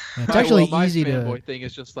 It's actually easy to. My fanboy thing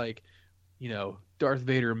is just Darth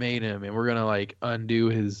Vader made him, and we're gonna undo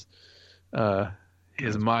his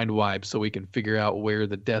mind wipe so we can figure out where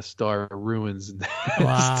the Death Star ruins and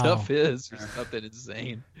stuff is, or something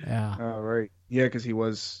insane. Yeah. Oh right. Yeah, because he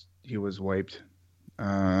was wiped.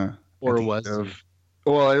 Or was he?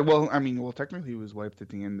 Well, technically he was wiped at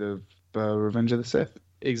the end of Revenge of the Sith.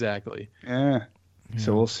 Exactly. Yeah.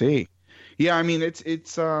 So we'll see. Yeah, I mean, it's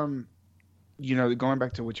going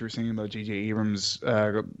back to what you were saying about J.J. Abrams'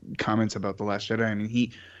 comments about The Last Jedi. I mean,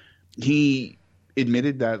 he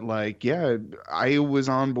admitted that, I was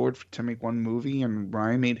on board to make one movie, and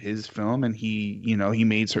Ryan made his film, and he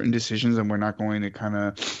made certain decisions, and we're not going to kind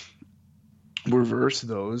of reverse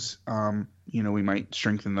those. We might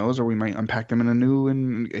strengthen those, or we might unpack them in a new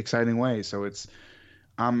and exciting way. So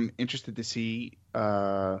I'm interested to see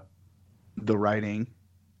the writing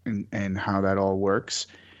and how that all works.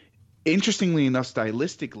 Interestingly enough,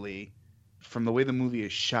 stylistically, from the way the movie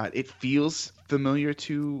is shot, it feels familiar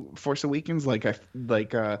to Force Awakens.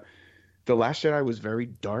 The Last Jedi was very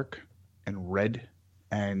dark and red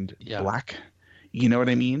and black. You know what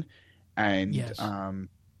I mean? And yes.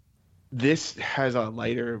 This has a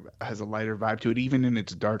lighter vibe to it, even in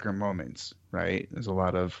its darker moments. Right? There's a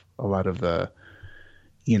lot of the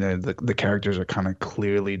the characters are kind of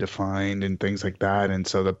clearly defined and things like that, and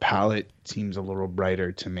so the palette seems a little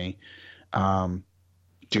brighter to me. Did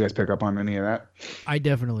you guys pick up on any of that? I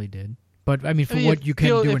definitely did, but what you can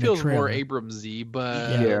do in a trailer, it feels more Abrams-y,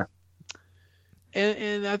 but yeah.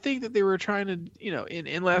 And I think that they were trying to,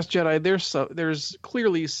 in Last Jedi, there's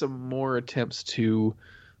clearly some more attempts to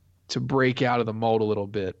break out of the mold a little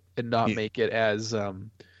bit and not make it as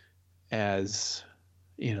in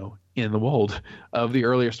the mold of the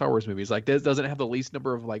earlier Star Wars movies. This doesn't have the least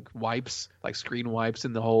number of wipes, screen wipes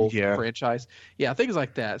in the whole franchise. Yeah, things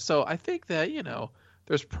like that. So I think that,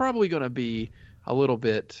 there's probably going to be a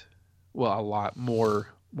lot more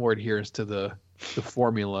adherence to the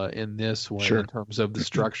formula in this one in terms of the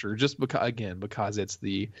structure, just because it's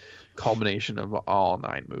the culmination of all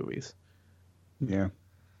 9 movies. Yeah.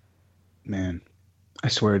 Man, I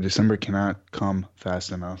swear December cannot come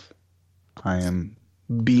fast enough. I am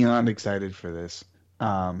beyond excited for this.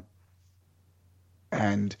 And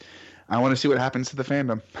I want to see what happens to the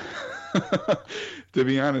fandom. To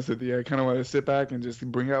be honest with you, I kind of want to sit back and just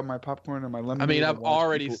bring out my popcorn and my lemonade. I've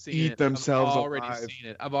already seen it. Themselves I've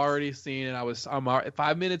already seen it. I'm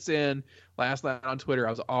 5 minutes in last night on Twitter.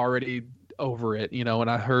 I was already over it. When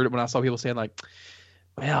I saw people saying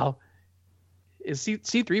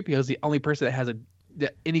C-3PO is the only person that has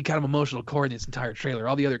any kind of emotional core in this entire trailer.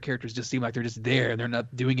 All the other characters just seem like they're just there and they're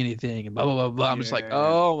not doing anything and blah blah blah blah. I'm just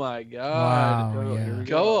oh my god,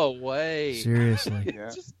 go away. Seriously,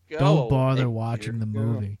 just go. Don't bother watching the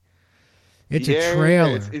movie. It's a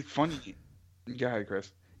trailer. It's funny. Go ahead,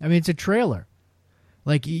 Chris. It's a trailer.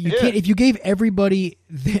 You can't, if you gave everybody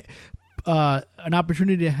an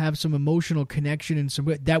opportunity to have some emotional connection and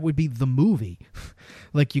that would be the movie.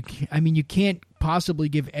 You can't possibly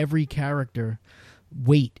give every character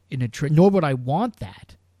weight in a trailer, nor would I want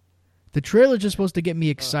that. The trailer's just supposed to get me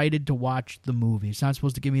excited to watch the movie. It's not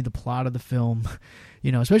supposed to give me the plot of the film,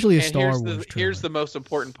 especially a Star Wars trailer. Here's the most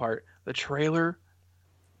important part. The trailer,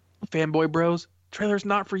 fanboy bros, trailer's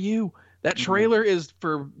not for you. That trailer is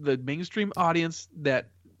for the mainstream audience to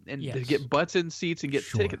get butts in seats and get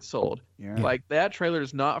tickets sold. Yeah. Like that trailer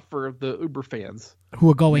is not for the Uber fans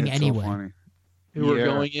who are going It's anyway. So funny. Who are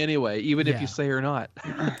going anyway, even if you say or not.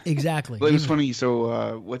 Exactly. Well, it was funny.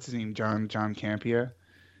 So, what's his name? John Campia.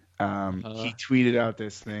 He tweeted out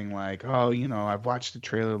this thing like, "Oh, I've watched the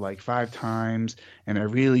trailer like 5 times, and I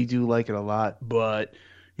really do like it a lot." But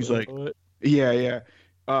he's like, "Yeah.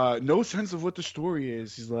 No sense of what the story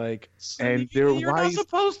is." He's like, "And you're not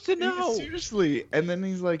supposed to know." Seriously. And then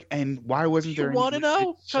he's like, "And why wasn't there?" You want to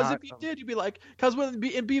know? Because if you did, you'd be like, because in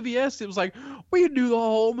BVS it was like, we knew the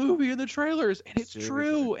whole movie in the trailers, and it's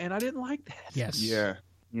true, and I didn't like that. Yes. Yeah.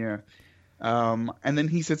 And then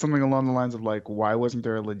he said something along the lines of like, "Why wasn't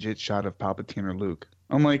there a legit shot of Palpatine or Luke?"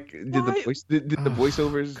 I'm like, did the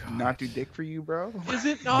voiceovers not do dick for you, bro? Is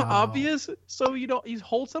it not obvious? So you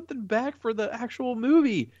hold something back for the actual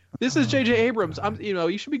movie. This is J.J. Abrams.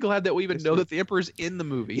 You should be glad that we even know that the Emperor's in the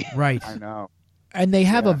movie. Right. I know. And they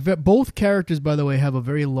have both characters, by the way, have a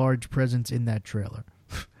very large presence in that trailer.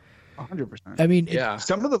 100%. I mean,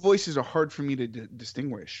 some of the voices are hard for me to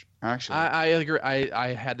distinguish. Actually, I agree.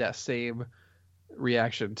 I had that same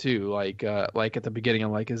reaction too. Like at the beginning,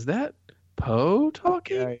 I'm like, is that Poe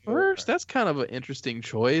talking first? That's kind of an interesting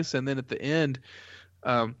choice. And then at the end,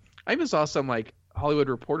 I even saw some like Hollywood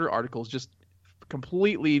Reporter articles just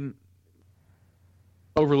completely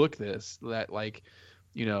overlook this. That like,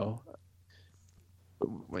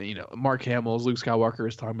 Mark Hamill's Luke Skywalker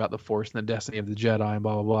is talking about the Force and the destiny of the Jedi and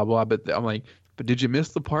blah blah blah blah. But I'm like, but did you miss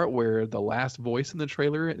the part where the last voice in the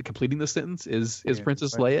trailer completing the sentence is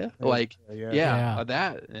Princess Leia? Like,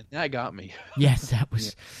 that got me. Yes, that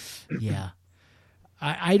was, yeah.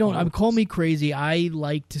 I don't. Call me crazy. I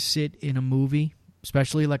like to sit in a movie,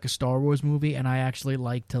 especially like a Star Wars movie, and I actually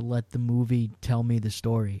like to let the movie tell me the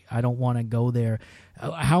story. I don't want to go there.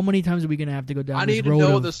 How many times are we going to have to go down this road? I need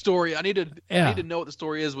to know the story. I need to know what the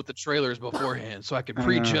story is with the trailers beforehand, so I can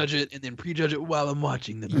prejudge it and then prejudge it while I'm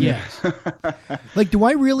watching them. Yes. Like, do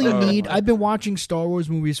I really need? I've been watching Star Wars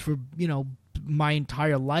movies for my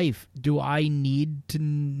entire life. Do I need to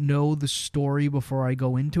know the story before I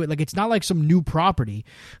go into it? Like, it's not like some new property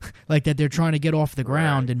like that they're trying to get off the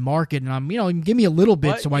ground and market, and I'm give me a little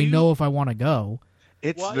bit so I know if I want to go.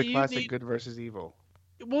 It's the classic good versus evil.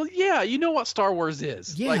 Well, yeah, you know what Star Wars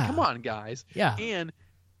is. Yeah. Like, come on, guys. Yeah. And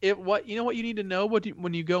what you need to know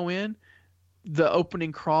when you go in, the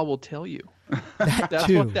opening crawl will tell you. That's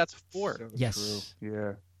too. what that's for. So Yes. True.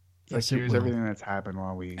 Yeah. Yes, here's everything that's happened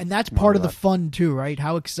while we... And that's part of the fun, too, right?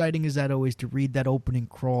 How exciting is that always to read that opening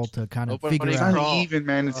crawl to kind of figure out... It's not even,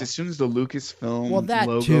 man. It's as soon as the Lucasfilm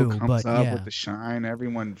logo comes up with the shine,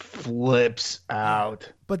 everyone flips out.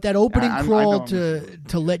 But that opening crawl to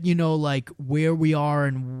let you know, like, where we are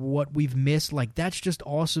and what we've missed, like, that's just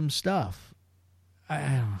awesome stuff.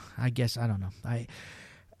 I guess, I don't know.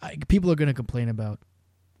 People are going to complain about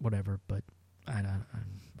whatever, but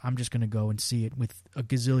I'm just going to go and see it with a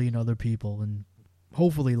gazillion other people and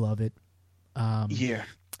hopefully love it.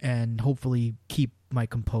 And hopefully keep my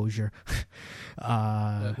composure,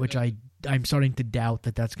 which I'm starting to doubt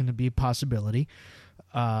that that's going to be a possibility.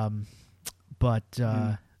 I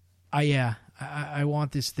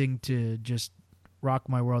want this thing to just rock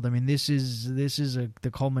my world. I mean, this is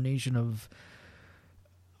the culmination of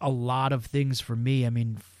a lot of things for me. I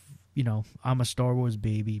mean, I'm a Star Wars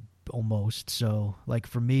baby almost, so like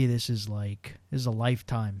for me this is a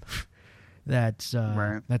lifetime that's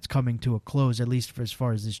coming to a close, at least as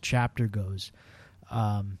far as this chapter goes,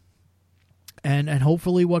 and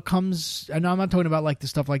hopefully what comes, and I'm not talking about like the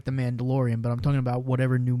stuff like The Mandalorian, but I'm talking about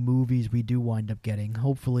whatever new movies we do wind up getting.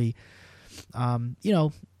 Hopefully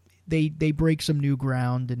they break some new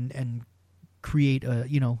ground and create a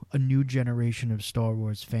new generation of Star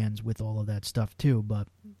Wars fans with all of that stuff too. But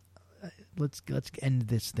let's end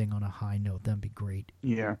this thing on a high note. That'd be great.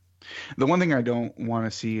 Yeah. The one thing I don't want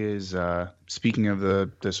to see is, speaking of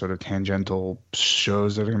the sort of tangential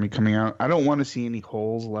shows that are going to be coming out, I don't want to see any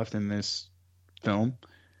holes left in this film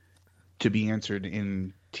to be answered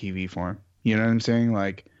in TV form. You know what I'm saying?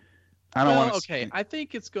 Like, I don't want to. Okay, I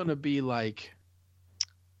think it's going to be like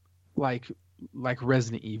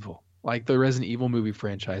Resident Evil, like the Resident Evil movie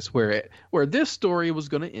franchise, where this story was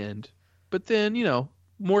going to end, but then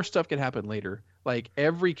more stuff can happen later. Like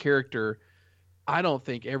every character, I don't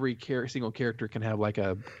think every single character can have like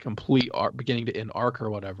a complete beginning to end arc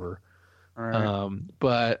or whatever. All right.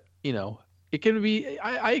 But it can be.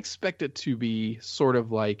 I expect it to be sort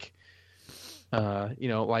of like,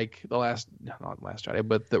 like not the Last Jedi,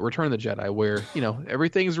 but the Return of the Jedi, where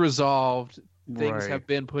everything's resolved, things have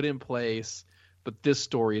been put in place, but this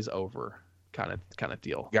story is over. kind of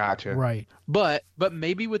deal. Gotcha. Right. But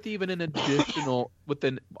maybe with even an additional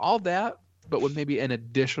within all that, but with maybe an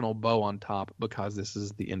additional bow on top because this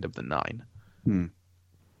is the end of the 9.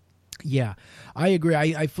 Yeah, I agree.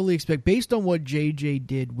 I fully expect, based on what JJ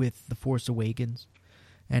did with The Force Awakens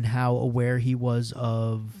and how aware he was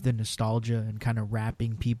of the nostalgia and kind of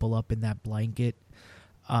wrapping people up in that blanket.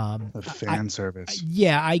 The fan service.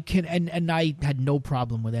 Yeah, I can, and I had no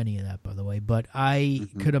problem with any of that, by the way. But I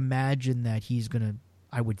could imagine that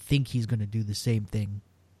I would think he's gonna do the same thing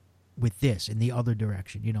with this in the other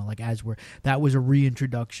direction. You know, like that was a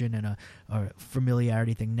reintroduction and a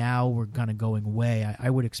familiarity thing. Now we're kind of going away. I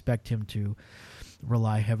would expect him to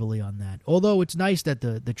rely heavily on that. Although it's nice that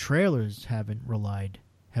the trailers haven't relied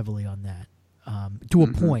heavily on that to a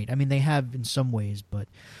point. I mean, they have in some ways, but.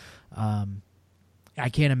 I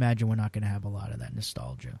can't imagine we're not going to have a lot of that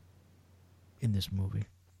nostalgia in this movie.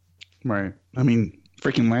 Right. I mean,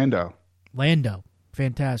 freaking Lando.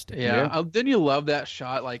 Fantastic. Yeah. Didn't you love that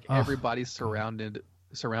shot? Like everybody's surrounding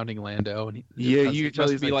Lando, and you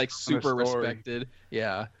must be like super respected.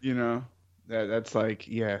 Yeah. You know, that's like,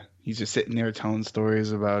 he's just sitting there telling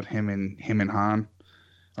stories about him and Han.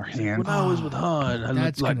 Or Han. When I was with Han, I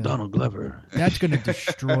looked like Donald Glover. That's going to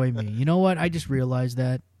destroy me. You know what? I just realized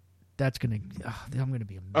that. That's gonna. I'm gonna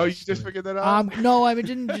be a mess. Oh, you just figured that out? No, I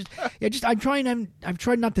didn't just. I'm trying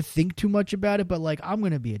not to think too much about it, but like I'm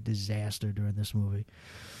gonna be a disaster during this movie.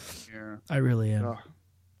 Yeah, I really am.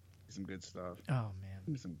 Some good stuff. Oh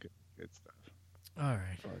man, some good stuff. All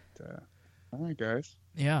right. But all right, guys.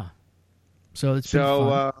 Yeah. So it's been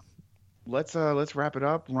fun. Let's wrap it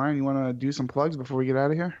up. Ryan, you want to do some plugs before we get out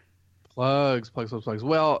of here? Plugs.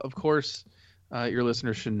 Well, of course, your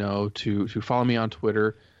listeners should know to follow me on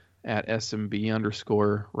Twitter at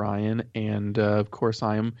SMB_Ryan. And of course,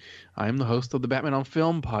 I am the host of the Batman on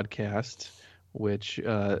Film podcast, which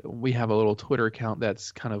we have a little Twitter account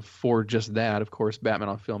that's kind of for just that. Of course, Batman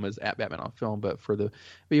on Film is at Batman on Film, but for the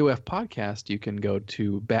BOF podcast, you can go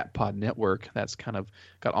to BatPod Network. That's kind of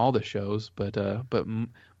got all the shows, but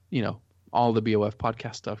you know, all the BOF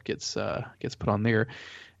podcast stuff gets put on there.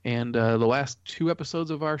 And the last 2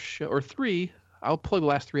 episodes of our show, or 3. I'll plug the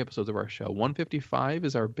last 3 episodes of our show. 155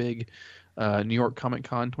 is our big New York Comic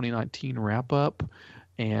Con 2019 wrap up,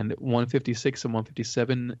 and 156 and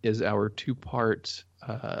 157 is our 2-part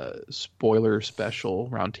spoiler special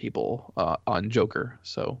roundtable on Joker.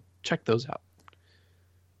 So check those out.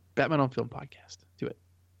 Batman on Film podcast. Do it.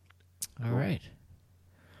 All right.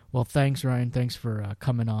 Well, thanks, Ryan. Thanks for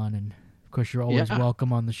coming on, and of course, you're always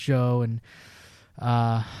welcome on the show. And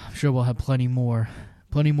I'm sure we'll have plenty more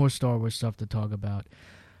Star Wars stuff to talk about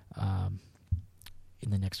in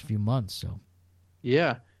the next few months. So,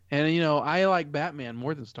 yeah, and you know, I like Batman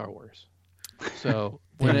more than Star Wars. So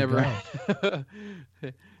whenever,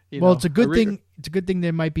 it's a good thing. It's a good thing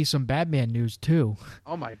there might be some Batman news too.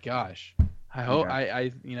 Oh my gosh! I hope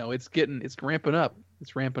it's ramping up.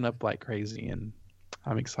 It's ramping up like crazy, and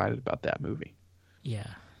I'm excited about that movie. Yeah,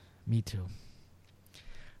 me too.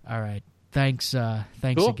 All right, thanks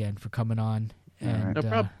again for coming on. And no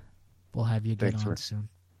problem. We'll have you get on soon.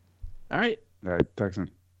 All right. Texan.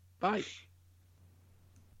 Bye.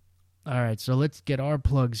 All right, so let's get our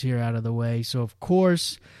plugs here out of the way. So, of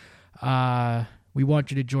course, we want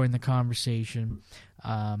you to join the conversation.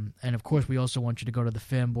 And, of course, we also want you to go to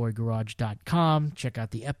thefanboygarage.com, check out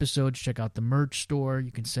the episodes, check out the merch store.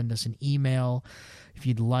 You can send us an email if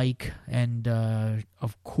you'd like. And,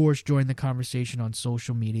 of course, join the conversation on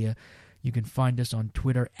social media. You can find us on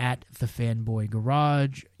Twitter at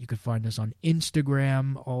 @TheFanboyGarage. You can find us on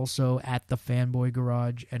Instagram also at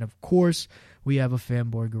 @TheFanboyGarage. And, of course, we have a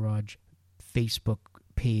Fanboy Garage Facebook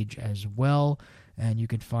page as well. And you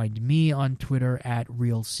can find me on Twitter at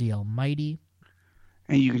RealCLMighty.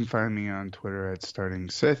 And you can find me on Twitter at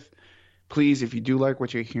StartingSith. Please, if you do like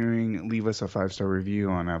what you're hearing, leave us a 5-star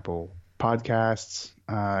review on Apple Podcasts.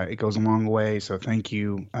 It goes a long way, so thank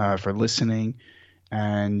you for listening.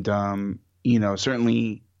 And,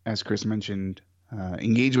 certainly, as Chris mentioned,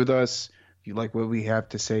 engage with us. If you like what we have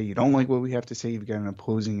to say, you don't like what we have to say, you've got an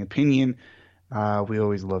opposing opinion, we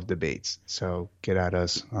always love debates. So get at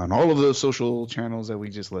us on all of those social channels that we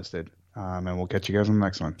just listed. And we'll catch you guys on the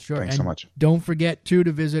next one. Sure. Thanks so much. Don't forget, too,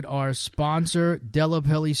 to visit our sponsor, Della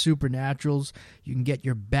Pelli Supernaturals. You can get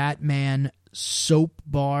your Batman soap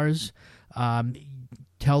bars.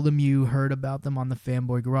 Tell them you heard about them on the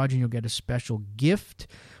Fanboy Garage, and you'll get a special gift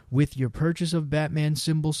with your purchase of Batman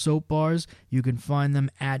symbol soap bars. You can find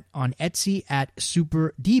them on Etsy at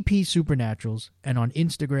DP Supernaturals and on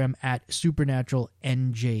Instagram at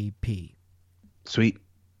SupernaturalNJP. Sweet.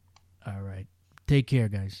 All right. Take care,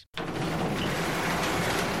 guys.